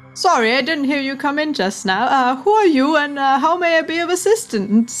 Sorry, I didn't hear you come in just now. Who are you and how may I be of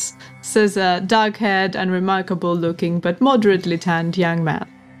assistance? Says a dark-haired and remarkable-looking but moderately tanned young man.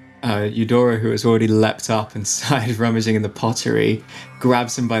 Eudora, who has already leapt up and started rummaging in the pottery,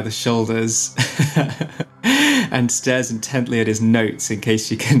 grabs him by the shoulders and stares intently at his notes in case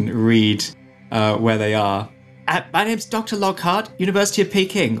she can read where they are. My name's Dr. Lockhart, University of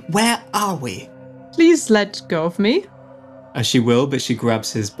Peking. Where are we? Please let go of me. She will, but she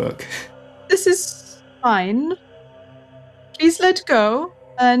grabs his book. This is fine. Please let go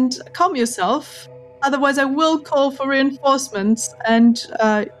and calm yourself. Otherwise, I will call for reinforcements and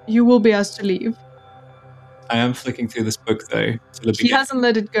you will be asked to leave. I am flicking through this book, though. He hasn't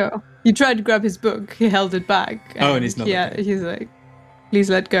let it go. You tried to grab his book. He held it back. And he's not. Yeah, he's like, please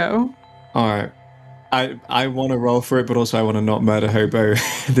let go. All right. I want to roll for it, but also I want to not murder Hobo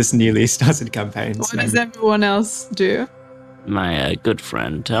this newly started campaign. What does everyone else do? My good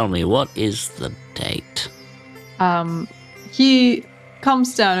friend, tell me, what is the date? He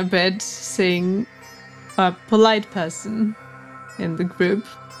calms down a bit, seeing a polite person in the group.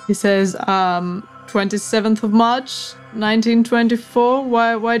 He says, 27th of March, 1924.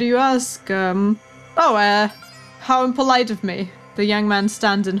 Why do you ask? How impolite of me. The young man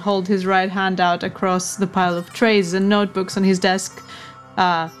stands and holds his right hand out across the pile of trays and notebooks on his desk.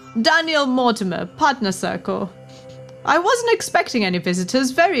 Daniel Mortimer, Partner Circle. I wasn't expecting any visitors.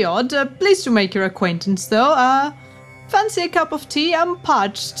 Very odd. Pleased to make your acquaintance, though. Fancy a cup of tea? I'm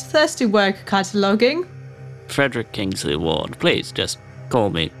parched. Thirsty work cataloguing. Frederick Kingsley Ward. Please, just call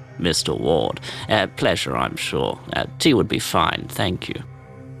me Mr. Ward. Pleasure, I'm sure. Tea would be fine, thank you.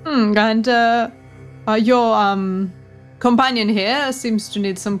 And your companion here seems to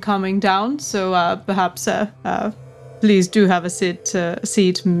need some calming down, so perhaps please do have a seat,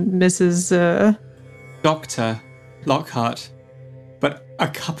 Mrs. Dr. Lockhart, but a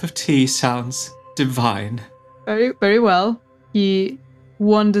cup of tea sounds divine. Very, very well. He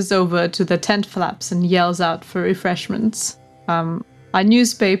wanders over to the tent flaps and yells out for refreshments. A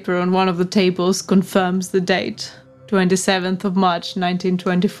newspaper on one of the tables confirms the date, 27th of March,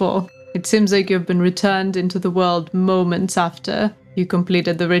 1924. It seems like you've been returned into the world moments after you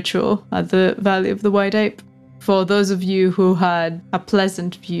completed the ritual at the Valley of the White Ape. For those of you who had a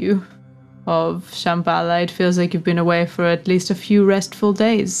pleasant view of Shambhala, it feels like you've been away for at least a few restful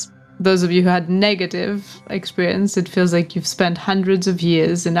days. Those of you who had negative experience, it feels like you've spent hundreds of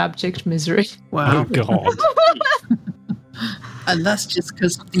years in abject misery. Wow. Oh, God. And that's just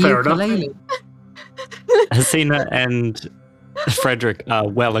because of the ukulele. Hasina and Frederick are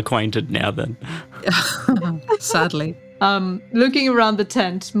well acquainted now then. Sadly. Looking around the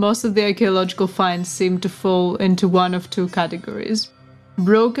tent, most of the archaeological finds seem to fall into one of two categories.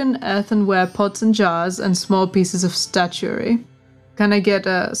 Broken earthenware pots and jars and small pieces of statuary. Can I get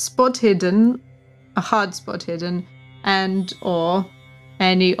a hard spot hidden, and or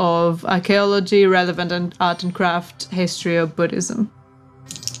any of archaeology, relevant and art and craft, history or Buddhism?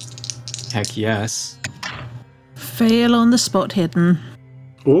 Heck yes. Fail on the spot hidden.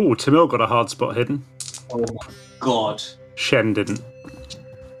 Oh, Tamil got a hard spot hidden. Oh, God. Shen didn't.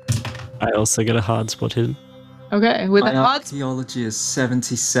 I also get a hard spot hidden. Okay, with My a hard... archaeology is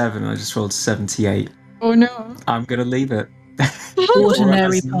 77. I just rolled 78. Oh no. I'm going to leave it.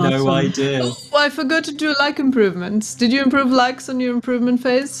 Ordinary has no pass. idea. Oh, I forgot to do like improvements. Did you improve likes on your improvement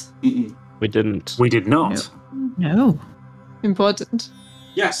phase? We didn't. We did not. No. Important.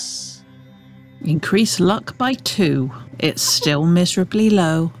 Yes. Increase luck by 2. It's still miserably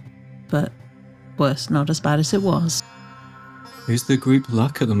low, but worse, not as bad as it was. Who's the group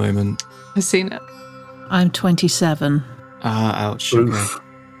luck at the moment? I've seen it. I'm 27. Ouch. Okay. Oof.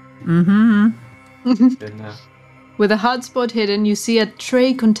 Mm-hmm. Been there. With a hard spot hidden, you see a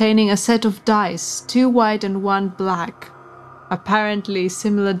tray containing a set of dice, 2 white and 1 black. Apparently,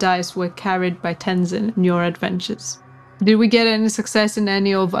 similar dice were carried by Tenzin in your adventures. Did we get any success in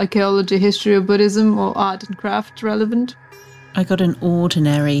any of archaeology, history, or Buddhism, or art and craft relevant? I got an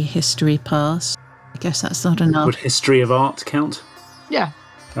ordinary history pass. I guess that's not enough. Would history of art count? Yeah.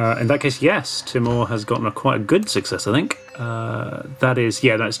 In that case, yes. Timur has gotten quite a good success, I think.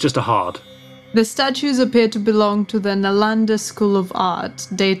 That's just a hard. The statues appear to belong to the Nalanda School of Art,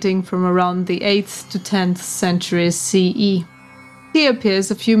 dating from around the 8th to 10th centuries CE. He appears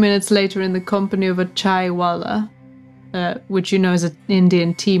a few minutes later in the company of a chaiwala, which you know is an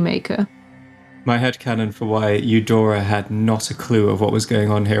Indian tea maker. My headcanon for why Eudora had not a clue of what was going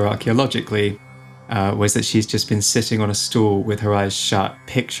on here archaeologically was that she's just been sitting on a stool with her eyes shut,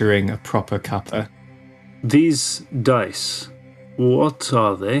 picturing a proper cuppa. These dice, what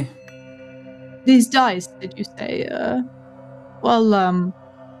are they? These dice, did you say?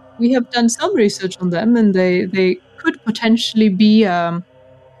 We have done some research on them, and they could potentially be a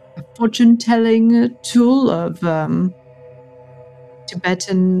fortune-telling tool of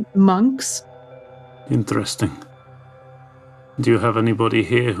Tibetan monks. Interesting. Do you have anybody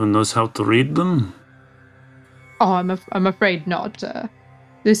here who knows how to read them? Oh, I'm afraid not.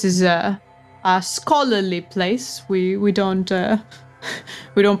 This is a scholarly place. We don't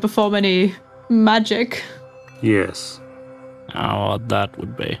perform any magic. Yes. How odd that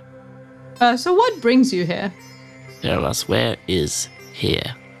would be. So what brings you here? Tell us, where is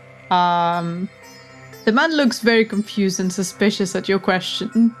here? The man looks very confused and suspicious at your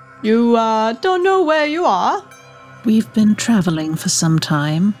question. You don't know where you are? We've been travelling for some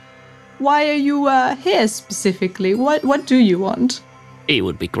time. Why are you here specifically? What do you want? He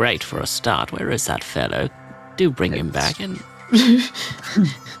would be great for a start. Where is that fellow? Do bring him back and...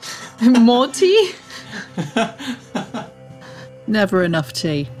 More tea? Never enough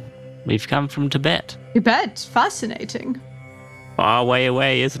tea. We've come from Tibet. Tibet? Fascinating. Far way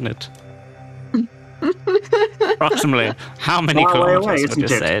away, isn't it? Approximately how many Far away kilometers would you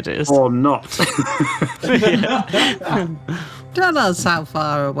isn't say it is? Or not. Tell us how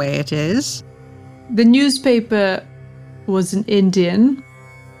far away it is. The newspaper was in Indian,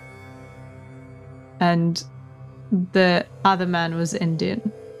 and the other man was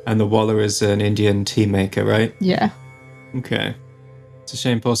Indian. And the Waller is an Indian tea maker, right? Yeah. Okay. It's a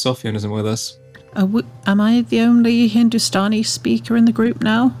shame poor Sophian isn't with us. Am I the only Hindustani speaker in the group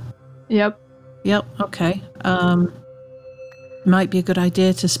now? Yep. Yep, okay. Might be a good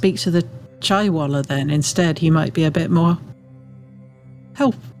idea to speak to the chaiwala then instead. He might be a bit more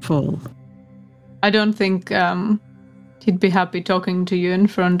helpful. I don't think he'd be happy talking to you in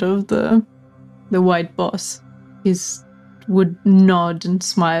front of the white boss. He would nod and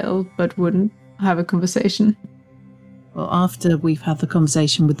smile, but wouldn't have a conversation. Well, after we've had the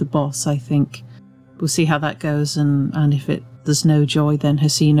conversation with the boss, I think we'll see how that goes, and if there's no joy, then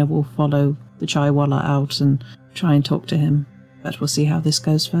Hasina will follow the chaiwala out and try and talk to him. But we'll see how this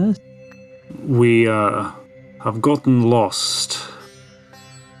goes first. We have gotten lost.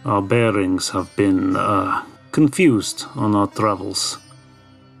 Our bearings have been confused on our travels.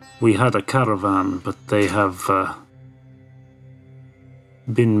 We had a caravan, but they have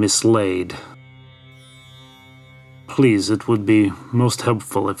been mislaid. Please, it would be most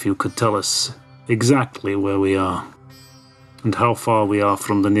helpful if you could tell us exactly where we are and how far we are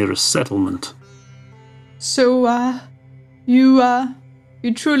from the nearest settlement. So, you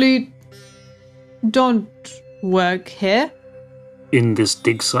truly don't work here? in this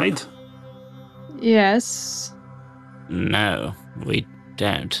dig site? Yes. No, we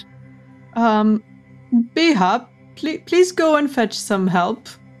don't. Bihab, please go and fetch some help,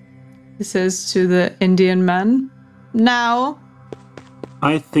 he says to the Indian man. Now.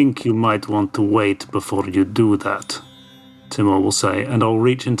 I think you might want to wait before you do that, Timur will say, and I'll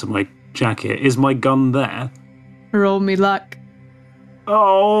reach into my jacket. Is my gun there? Roll me luck.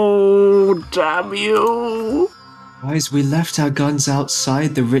 Oh, damn you! Guys, we left our guns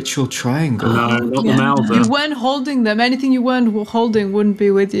outside the ritual triangle. No, not the Mauser. You weren't holding them. Anything you weren't holding wouldn't be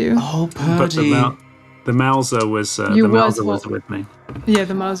with you. Oh, But Purdy. the Mauser was was with me. Yeah,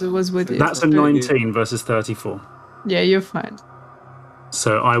 the Mauser was with you. That's a 19 versus 34. Yeah, you're fine.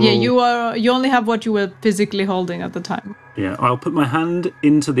 So I will. Yeah, you only have what you were physically holding at the time. Yeah, I'll put my hand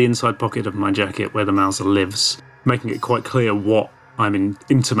into the inside pocket of my jacket where the Mauser lives, making it quite clear what I'm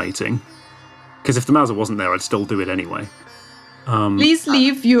intimating. Because if the Mauser wasn't there, I'd still do it anyway. Please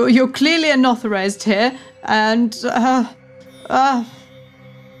leave. You're clearly unauthorized here, and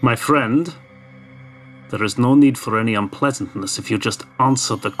My friend, there is no need for any unpleasantness if you just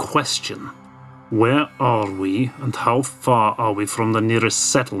answer the question. Where are we, and how far are we from the nearest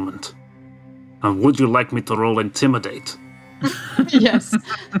settlement? And would you like me to roll Intimidate? yes.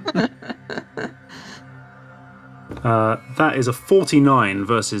 That is a 49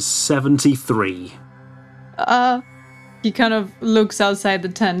 versus 73. He kind of looks outside the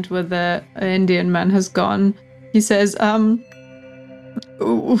tent where the Indian man has gone. He says, you're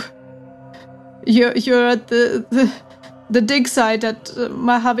at the dig site at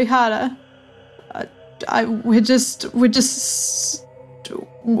Mahavihara. We're just at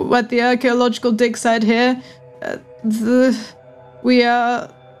the archaeological dig site here. We are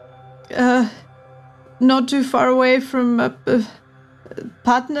not too far away from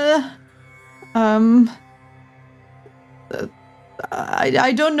Patna.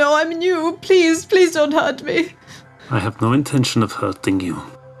 I don't know. I'm new. Please don't hurt me. I have no intention of hurting you.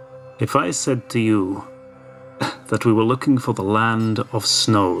 If I said to you that we were looking for the land of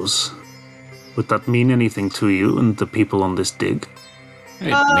snows, would that mean anything to you and the people on this dig?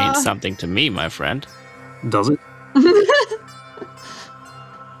 It means something to me, my friend. Does it?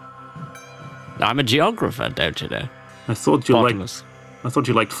 I'm a geographer, don't you know? I thought you Botanist,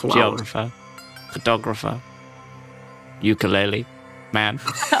 liked flowers. geographer, photographer, ukulele, man.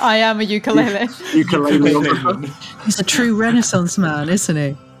 I am a ukulele. Ukulele. He's a true Renaissance man, isn't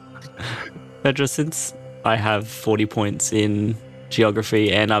he? Pedro, since I have 40 points in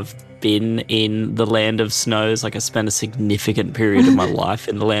geography and I've been in the land of snows, like I spent a significant period of my life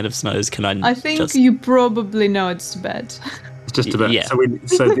in the land of snows, can I think just... you probably know it's Tibet. It's just Tibet. Yeah. So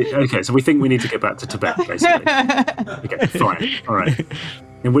we think we need to get back to Tibet, basically. Okay, fine. All right.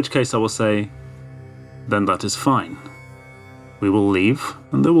 In which case I will say, then that is fine. We will leave,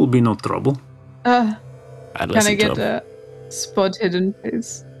 and there will be no trouble. I'd Can I listen to get him. a spot hidden,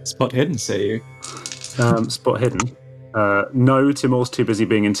 please? Spot hidden, say you. Spot hidden. No, Timur's too busy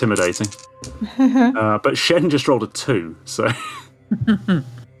being intimidating. But Shen just rolled a 2, so...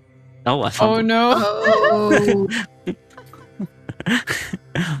 Oh, I found Oh no. Oh,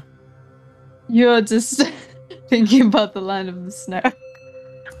 You're just thinking about the land of the snow.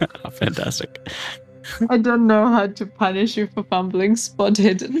 Oh, fantastic. I don't know how to punish you for fumbling spot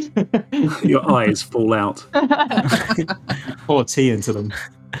hidden. Your eyes fall out. Pour tea into them.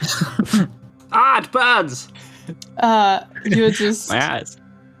 It burns! You're just... My eyes.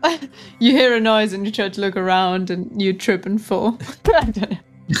 You hear a noise and you try to look around and you trip and fall. I don't know.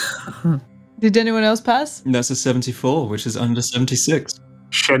 Did anyone else pass? That's a 74, which is under 76.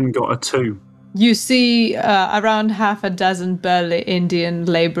 Shen got a 2. You see around half a dozen burly Indian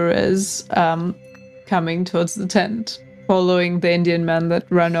laborers coming towards the tent, following the Indian man that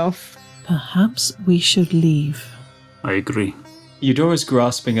ran off. perhaps we should leave. I agree. Eudora's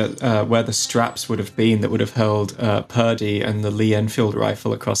grasping at where the straps would have been that would have held Purdy and the Lee Enfield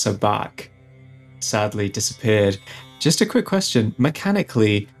rifle across her back. Sadly disappeared. Just a quick question.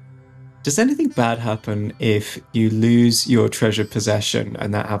 Mechanically, does anything bad happen if you lose your treasured possession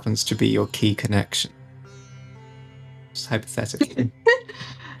and that happens to be your key connection? Just hypothetically.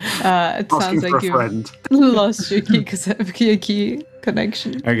 It sounds like you lost your key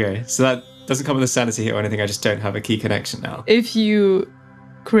connection. Okay, so that doesn't come with a sanity hit or anything. I just don't have a key connection now. If you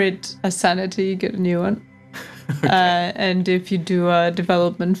crit a sanity, you get a new one. Okay. And if you do a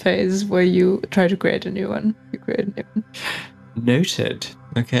development phase where you try to create a new one, you create a new one. Noted.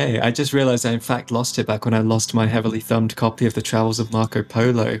 Okay, I just realised I in fact lost it back when I lost my heavily thumbed copy of the Travels of Marco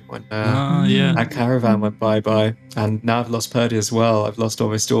Polo when Yeah. that caravan went bye-bye. And now I've lost Purdy as well. I've lost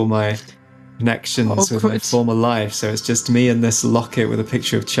almost all my connections with my former life, so it's just me and this locket with a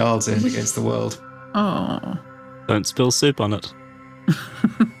picture of Charles in against the world. Oh. Don't spill soup on it.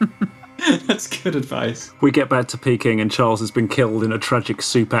 That's good advice. We get back to Peking and Charles has been killed in a tragic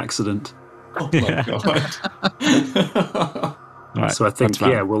soup accident. Oh my god. Right, So I think,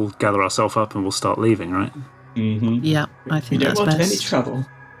 we'll gather ourselves up and we'll start leaving, right? Mm-hmm. Yeah, I think that's don't want best. any trouble.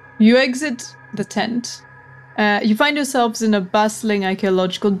 You exit the tent. You find yourselves in a bustling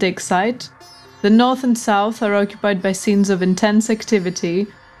archaeological dig site. The north and south are occupied by scenes of intense activity,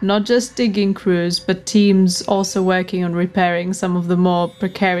 not just digging crews, but teams also working on repairing some of the more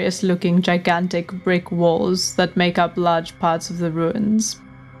precarious-looking gigantic brick walls that make up large parts of the ruins.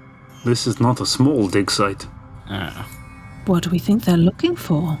 This is not a small dig site. What do we think they're looking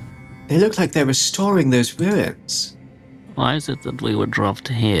for? They look like they're restoring those ruins. Why is it that we were dropped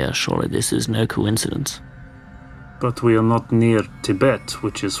here? Surely this is no coincidence. But we are not near Tibet,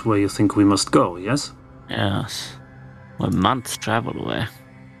 which is where you think we must go, yes? Yes. We're months travel away.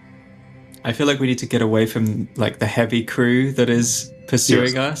 I feel like we need to get away from like the heavy crew that is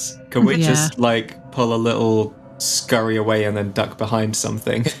pursuing us. Can we just like pull a little scurry away and then duck behind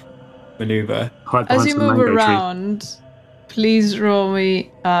something? Maneuver. As you move around, please roll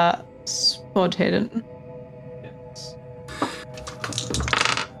me spot hidden.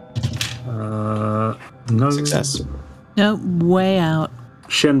 No. Success. No, way out.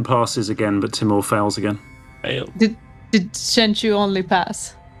 Shen passes again, but Timur fails again. Fail. Did Shenchu only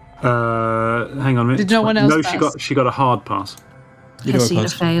pass? Hang on a minute. Did no one else No, pass? she got a hard pass.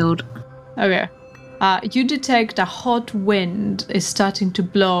 Hasina failed. Okay. You detect a hot wind is starting to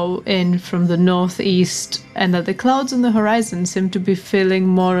blow in from the northeast, and that the clouds on the horizon seem to be filling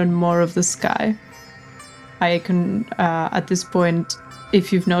more and more of the sky. I can, at this point,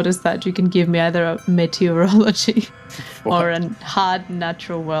 if you've noticed that, you can give me either a meteorology or a hard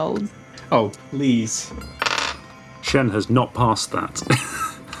natural world. Oh, please. Shen has not passed that.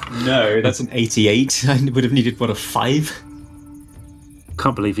 No, that's an 88. I would have needed, a 5?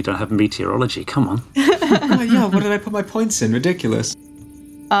 Can't believe you don't have meteorology. Come on. Oh, yeah, what did I put my points in? Ridiculous.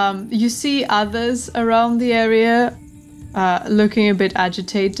 You see others around the area looking a bit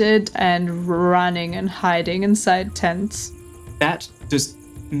agitated and running and hiding inside tents. That does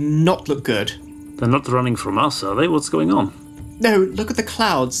not look good. They're not running from us, are they? What's going on? No, look at the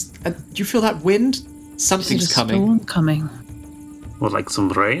clouds. Do you feel that wind? Something's coming. Storm coming. What, like some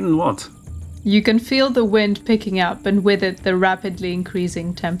rain? What? You can feel the wind picking up, and with it the rapidly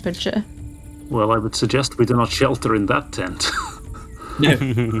increasing temperature. Well, I would suggest we do not shelter in that tent. No,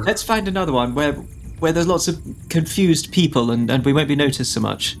 let's find another one where there's lots of confused people and we won't be noticed so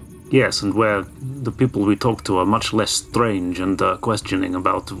much. Yes, and where the people we talk to are much less strange and questioning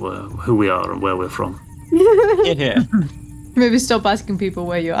about who we are and where we're from. Yeah. Maybe stop asking people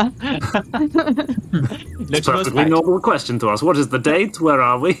where you are. It's a perfectly normal question to us. What is the date? Where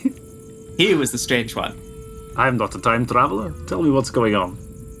are we? He was the strange one. I'm not a time traveler. Tell me what's going on.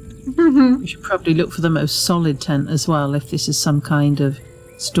 We should probably look for the most solid tent as well, if this is some kind of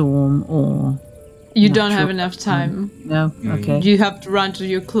storm or... You don't have enough time. No? Okay. You have to run to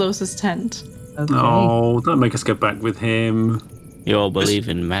your closest tent. Okay. Oh, don't make us get back with him. You all believe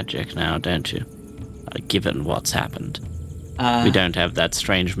in magic now, don't you? Given what's happened. We don't have that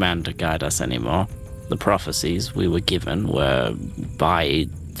strange man to guide us anymore. The prophecies we were given were by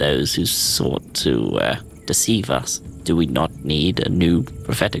those who sought to deceive us. Do we not need a new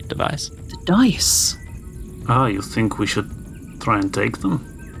prophetic device? The dice. You think we should try and take them?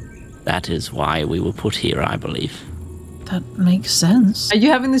 That is why we were put here, I believe. That makes sense. Are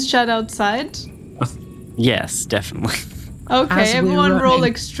you having this chat outside? Yes, definitely. Okay, As we're everyone roll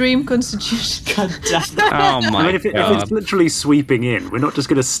running. extreme constitution. God damn. Oh my if god. it's literally sweeping in, we're not just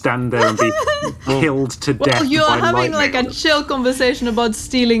going to stand there and be killed to death You're by having lightning. like a chill conversation about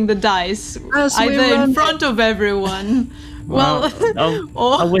stealing the dice, As we either in run. front of everyone. Well,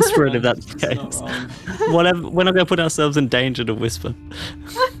 I'll whisper it if that's the case. Whatever, we're not going to put ourselves in danger to whisper.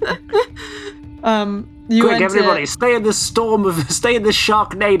 you Quick, enter- everybody, stay in this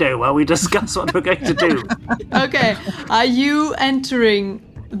Sharknado while we discuss what we're going to do. Okay, are you entering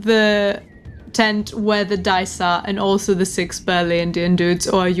the tent where the dice are and also the 6 burly Indian dudes,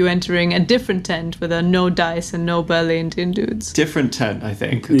 or are you entering a different tent where there are no dice and no burly Indian dudes? Different tent, I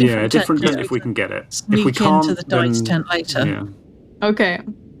think. Yeah, different tent, tent if we can get it. If Sneak we can't, into the dice then- tent later. Yeah. Okay.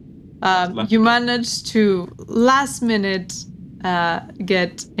 You managed to last minute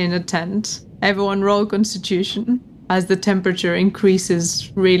get in a tent. Everyone roll Constitution as the temperature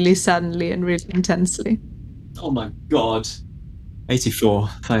increases really suddenly and really intensely. Oh my god. 84.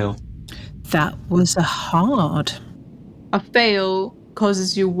 Fail. That was a hard. A fail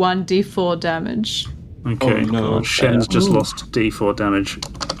causes you 1d4 damage. Okay, Oh, no. well, Shen's just lost D4 damage.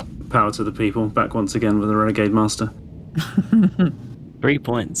 Power to the people. Back once again with the Renegade Master. 3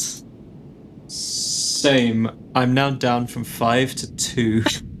 points. Same. I'm now down from 5 to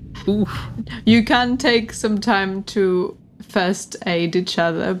 2. You can take some time to first aid each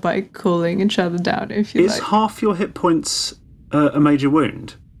other by cooling each other down if you Is like. half your hit points a major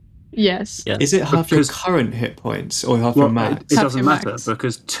wound? Yes. Yeah. Is it half your Because- current hit points or half your max? It Half doesn't your matter max.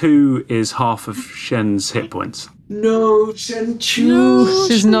 because 2 is half of Shen's hit points. No, Shenchu.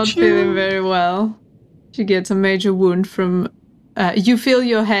 She's not feeling very well. She gets a major wound from... you feel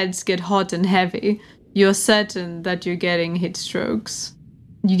your heads get hot and heavy. You're certain that you're getting hit strokes.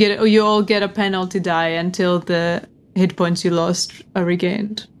 You all get a penalty die until the hit points you lost are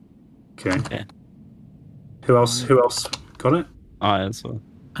regained. Okay. Who else got it? I as well.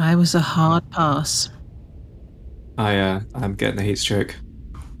 I was a hard pass. I'm getting the heat stroke.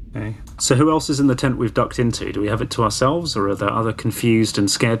 Okay. So who else is in the tent we've ducked into? Do we have it to ourselves, or are there other confused and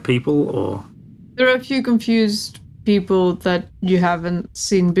scared people, or... There are a few confused people that you haven't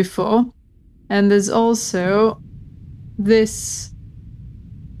seen before. And there's also this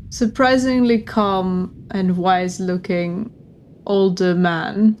surprisingly calm and wise-looking older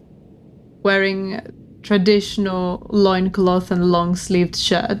man wearing traditional loincloth and long-sleeved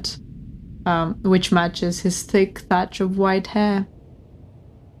shirt, which matches his thick thatch of white hair.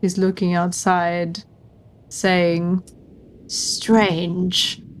 He's looking outside, saying,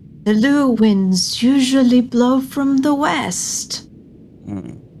 "Strange. The Lu winds usually blow from the west."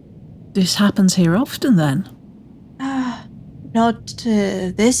 This happens here often then. Not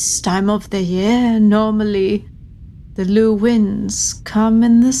this time of the year. Normally, the Lu winds come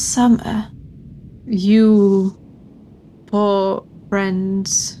in the summer. You, poor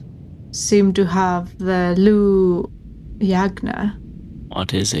friends, seem to have the Lu Yagna.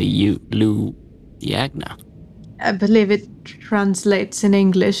 What is a Lu Yagna? I believe it translates in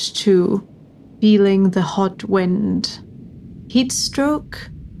English to feeling the hot wind. Heat stroke?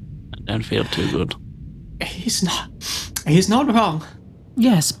 I don't feel too good. He's not wrong.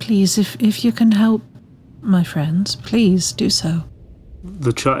 Yes, please, if you can help my friends, please do so.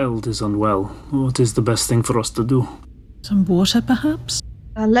 The child is unwell. What is the best thing for us to do? Some water, perhaps?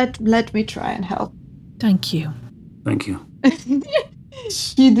 Let me try and help. Thank you. Thank you.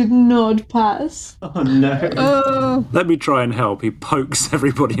 You did not pass. Oh no. Oh, Let me try and help. He pokes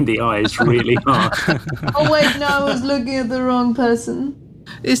everybody in the eyes really hard. oh wait, no, I was looking at the wrong person.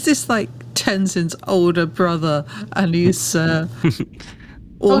 Is this like Tenzin's older brother and he's also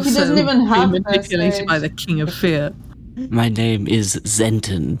he doesn't even have being first manipulated aid. by the King of Fear? My name is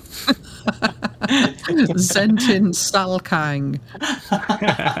Zenton. Zentin Salkang.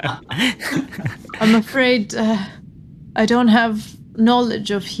 I'm afraid I don't have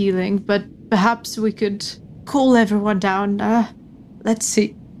knowledge of healing, but perhaps we could cool everyone down. Let's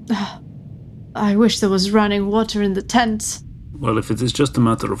see. I wish there was running water in the tent. Well, if it is just a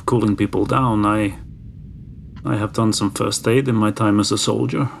matter of cooling people down, I have done some first aid in my time as a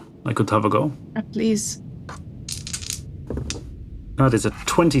soldier. I could have a go. Please. That is a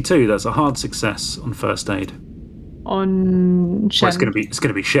 22. That's a hard success on first aid. On Shen. Well, it's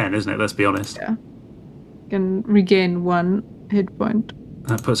gonna be Shen, isn't it? Let's be honest. Yeah. Can regain 1 hit point.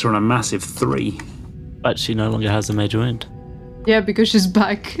 That puts her on a massive 3. But she no longer has a major wound. Yeah, because she's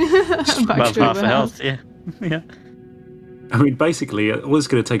back. back Above to half her a health, yeah. Yeah. I mean, basically, all it's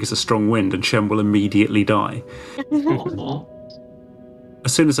going to take is a strong wind, and Shen will immediately die.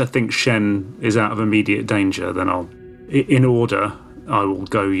 As soon as I think Shen is out of immediate danger, then in order, I will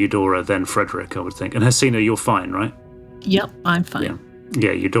go Eudora, then Frederick, I would think. And Hasina, you're fine, right? Yep, I'm fine.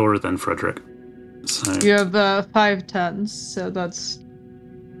 Yeah, Eudora, then Frederick. So, You have 5 turns, so that's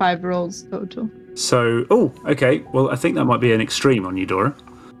 5 rolls total. okay. Well, I think that might be an extreme on Eudora.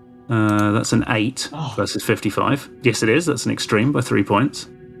 That's an 8 versus 55. Yes, it is. That's an extreme by 3 points.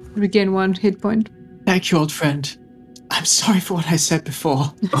 Regain 1 hit point. Thank you, old friend. I'm sorry for what I said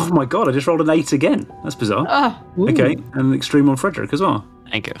before. Oh my god, I just rolled an 8 again. That's bizarre. Okay, and an extreme on Frederick as well.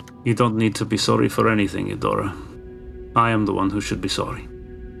 Thank you. You don't need to be sorry for anything, Eudora. I am the one who should be sorry.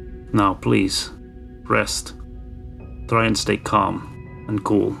 Now, please, rest. Try and stay calm and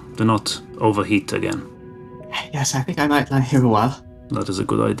cool. Do not overheat again. Yes, I think I might lie here a while. That is a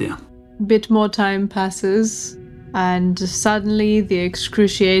good idea. Bit more time passes, and suddenly the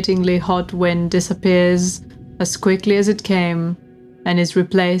excruciatingly hot wind disappears as quickly as it came and is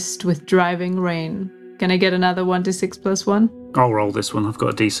replaced with driving rain. Can I get another 1d6 plus 1? I'll roll this one. I've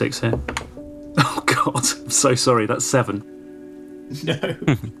got a d6 here. Oh god, I'm so sorry. That's 7. No.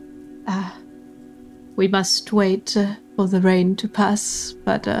 We must wait for the rain to pass,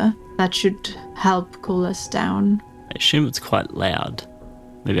 but that should help cool us down. I assume it's quite loud.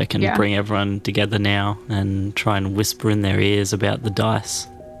 Maybe I can bring everyone together now and try and whisper in their ears about the dice.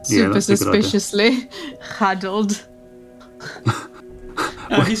 Super suspiciously huddled.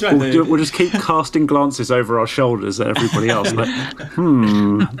 Oh, he's right there. We'll just keep casting glances over our shoulders at everybody else. Like,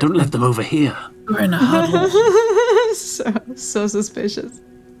 don't let them overhear. We're in a huddle. so suspicious.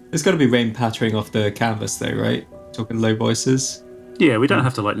 There's got to be rain pattering off the canvas, though, right? Talking low voices. Yeah, we don't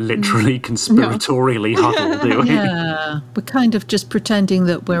have to literally conspiratorially huddle, do we? Yeah, we're kind of just pretending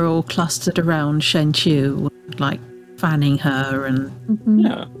that we're all clustered around Shen Chu, fanning her and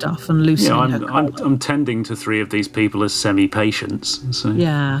stuff and loosening her collar. I'm tending to 3 of these people as semi-patients. So.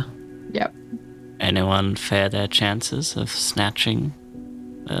 Yeah. Yep. Anyone fair their chances of snatching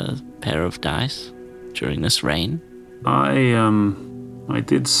a pair of dice during this rain? I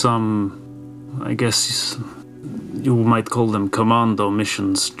did some, I guess you might call them commando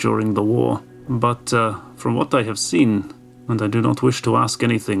missions during the war. But from what I have seen, and I do not wish to ask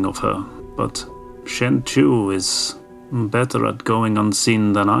anything of her, but Shen Chu is better at going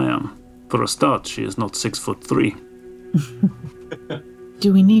unseen than I am. For a start, she is not 6'3".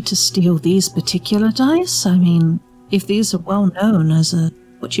 Do we need to steal these particular dice? I mean, if these are well known as a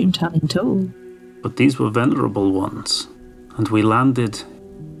fortune-telling tool. But these were venerable ones, and we landed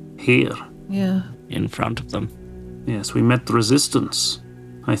here. Yeah. In front of them. Yes, we met the resistance,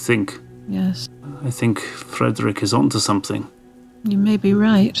 I think. Yes. I think Frederick is onto something. You may be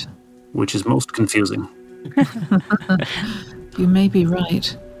right. Which is most confusing. You may be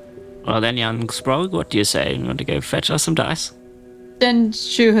right. Well then, young Sprog, what do you say? You want to go fetch us some dice? Then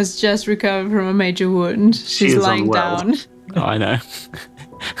Shu has just recovered from a major wound. She's lying down. Oh, I know.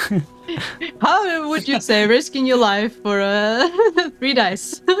 How would you say risking your life for 3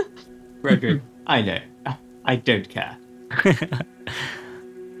 dice? Frederick, I know. I don't care.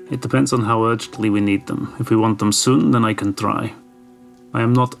 It depends on how urgently we need them. If we want them soon, then I can try. I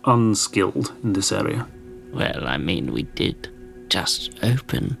am not unskilled in this area. Well, I mean, we did just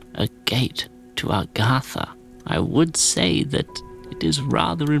open a gate to Agartha. I would say that it is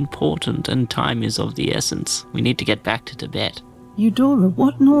rather important and time is of the essence. We need to get back to Tibet. Eudora,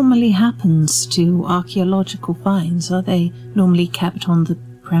 what normally happens to archaeological finds? Are they normally kept on the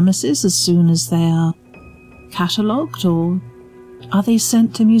premises as soon as they are catalogued, or are they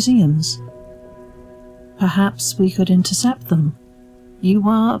sent to museums? Perhaps we could intercept them. You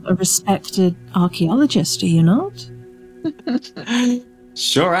are a respected archaeologist, are you not?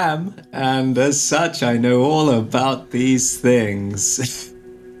 Sure am, and as such I know all about these things.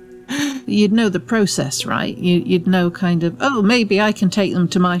 You'd know the process, right? You'd know kind of, maybe I can take them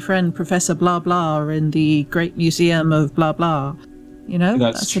to my friend Professor Blah Blah in the Great Museum of Blah Blah. You know,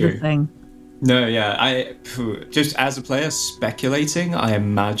 That's that sort true. of thing. No, yeah, I just as a player speculating, I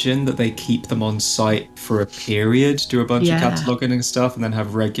imagine that they keep them on site for a period, do a bunch of cataloguing and stuff, and then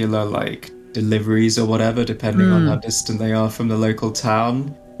have regular deliveries or whatever, depending on how distant they are from the local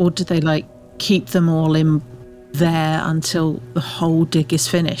town. Or do they keep them all in there until the whole dig is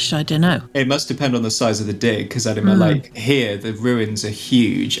finished? I don't know. It must depend on the size of the dig, because I'd imagine here the ruins are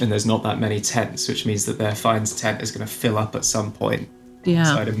huge and there's not that many tents, which means that their finds tent is going to fill up at some point. Yeah.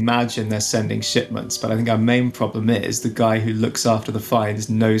 So I'd imagine they're sending shipments, but I think our main problem is the guy who looks after the finds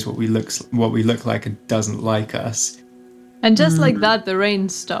knows what we look like and doesn't like us. And just like that, the rain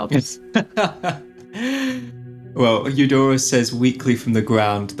stops. Well, Eudora says weakly from the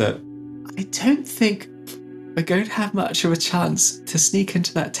ground that I don't think we're going to have much of a chance to sneak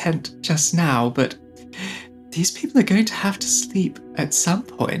into that tent just now, but these people are going to have to sleep at some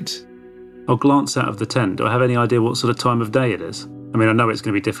point. I'll glance out of the tent. Do I have any idea what sort of time of day it is? I mean, I know it's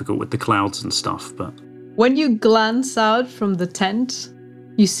going to be difficult with the clouds and stuff, but... When you glance out from the tent,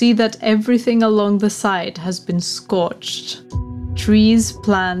 you see that everything along the side has been scorched. Trees,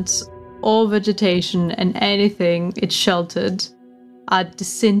 plants, all vegetation and anything it sheltered are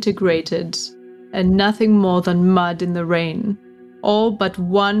disintegrated and nothing more than mud in the rain. All but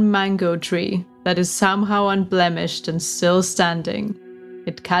one mango tree that is somehow unblemished and still standing.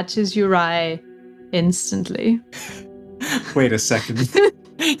 It catches your eye instantly. Wait a second.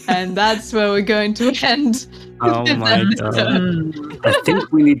 And that's where we're going to end. Oh my god. I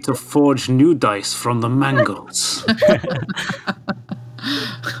think we need to forge new dice from the mangoes.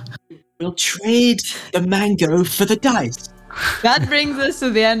 We'll trade the mango for the dice. That brings us to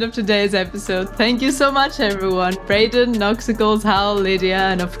the end of today's episode. Thank you so much, everyone. Brayden, Noxicles, Hal, Lydia,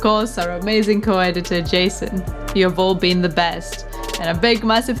 and of course our amazing co-editor, Jason. You have all been the best. And a big,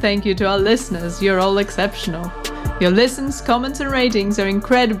 massive thank you to our listeners. You're all exceptional. Your listens, comments, and ratings are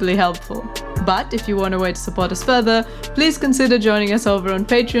incredibly helpful. But if you want a way to support us further, please consider joining us over on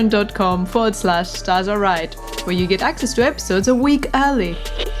patreon.com/StarsAreRight, where you get access to episodes a week early.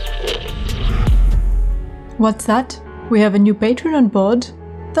 What's that? We have a new patron on board?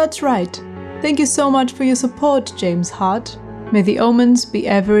 That's right. Thank you so much for your support, James Hart. May the omens be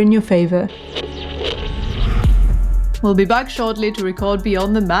ever in your favor. We'll be back shortly to record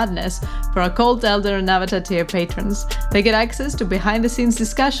Beyond the Madness for our Cold Elder and Avatar tier patrons. They get access to behind-the-scenes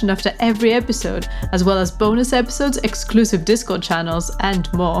discussion after every episode, as well as bonus episodes, exclusive Discord channels,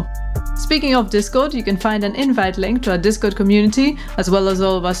 and more. Speaking of Discord, you can find an invite link to our Discord community, as well as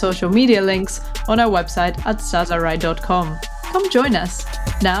all of our social media links, on our website at starsaregright.com. Come join us.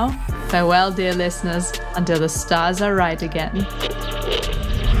 Now, farewell dear listeners, until the stars are right again.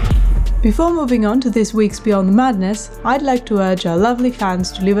 Before moving on to this week's Beyond the Madness, I'd like to urge our lovely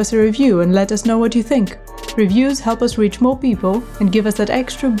fans to leave us a review and let us know what you think. Reviews help us reach more people and give us that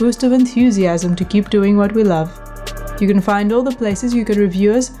extra boost of enthusiasm to keep doing what we love. You can find all the places you can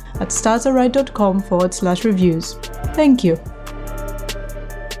review us at starsaregright.com/reviews. Thank you.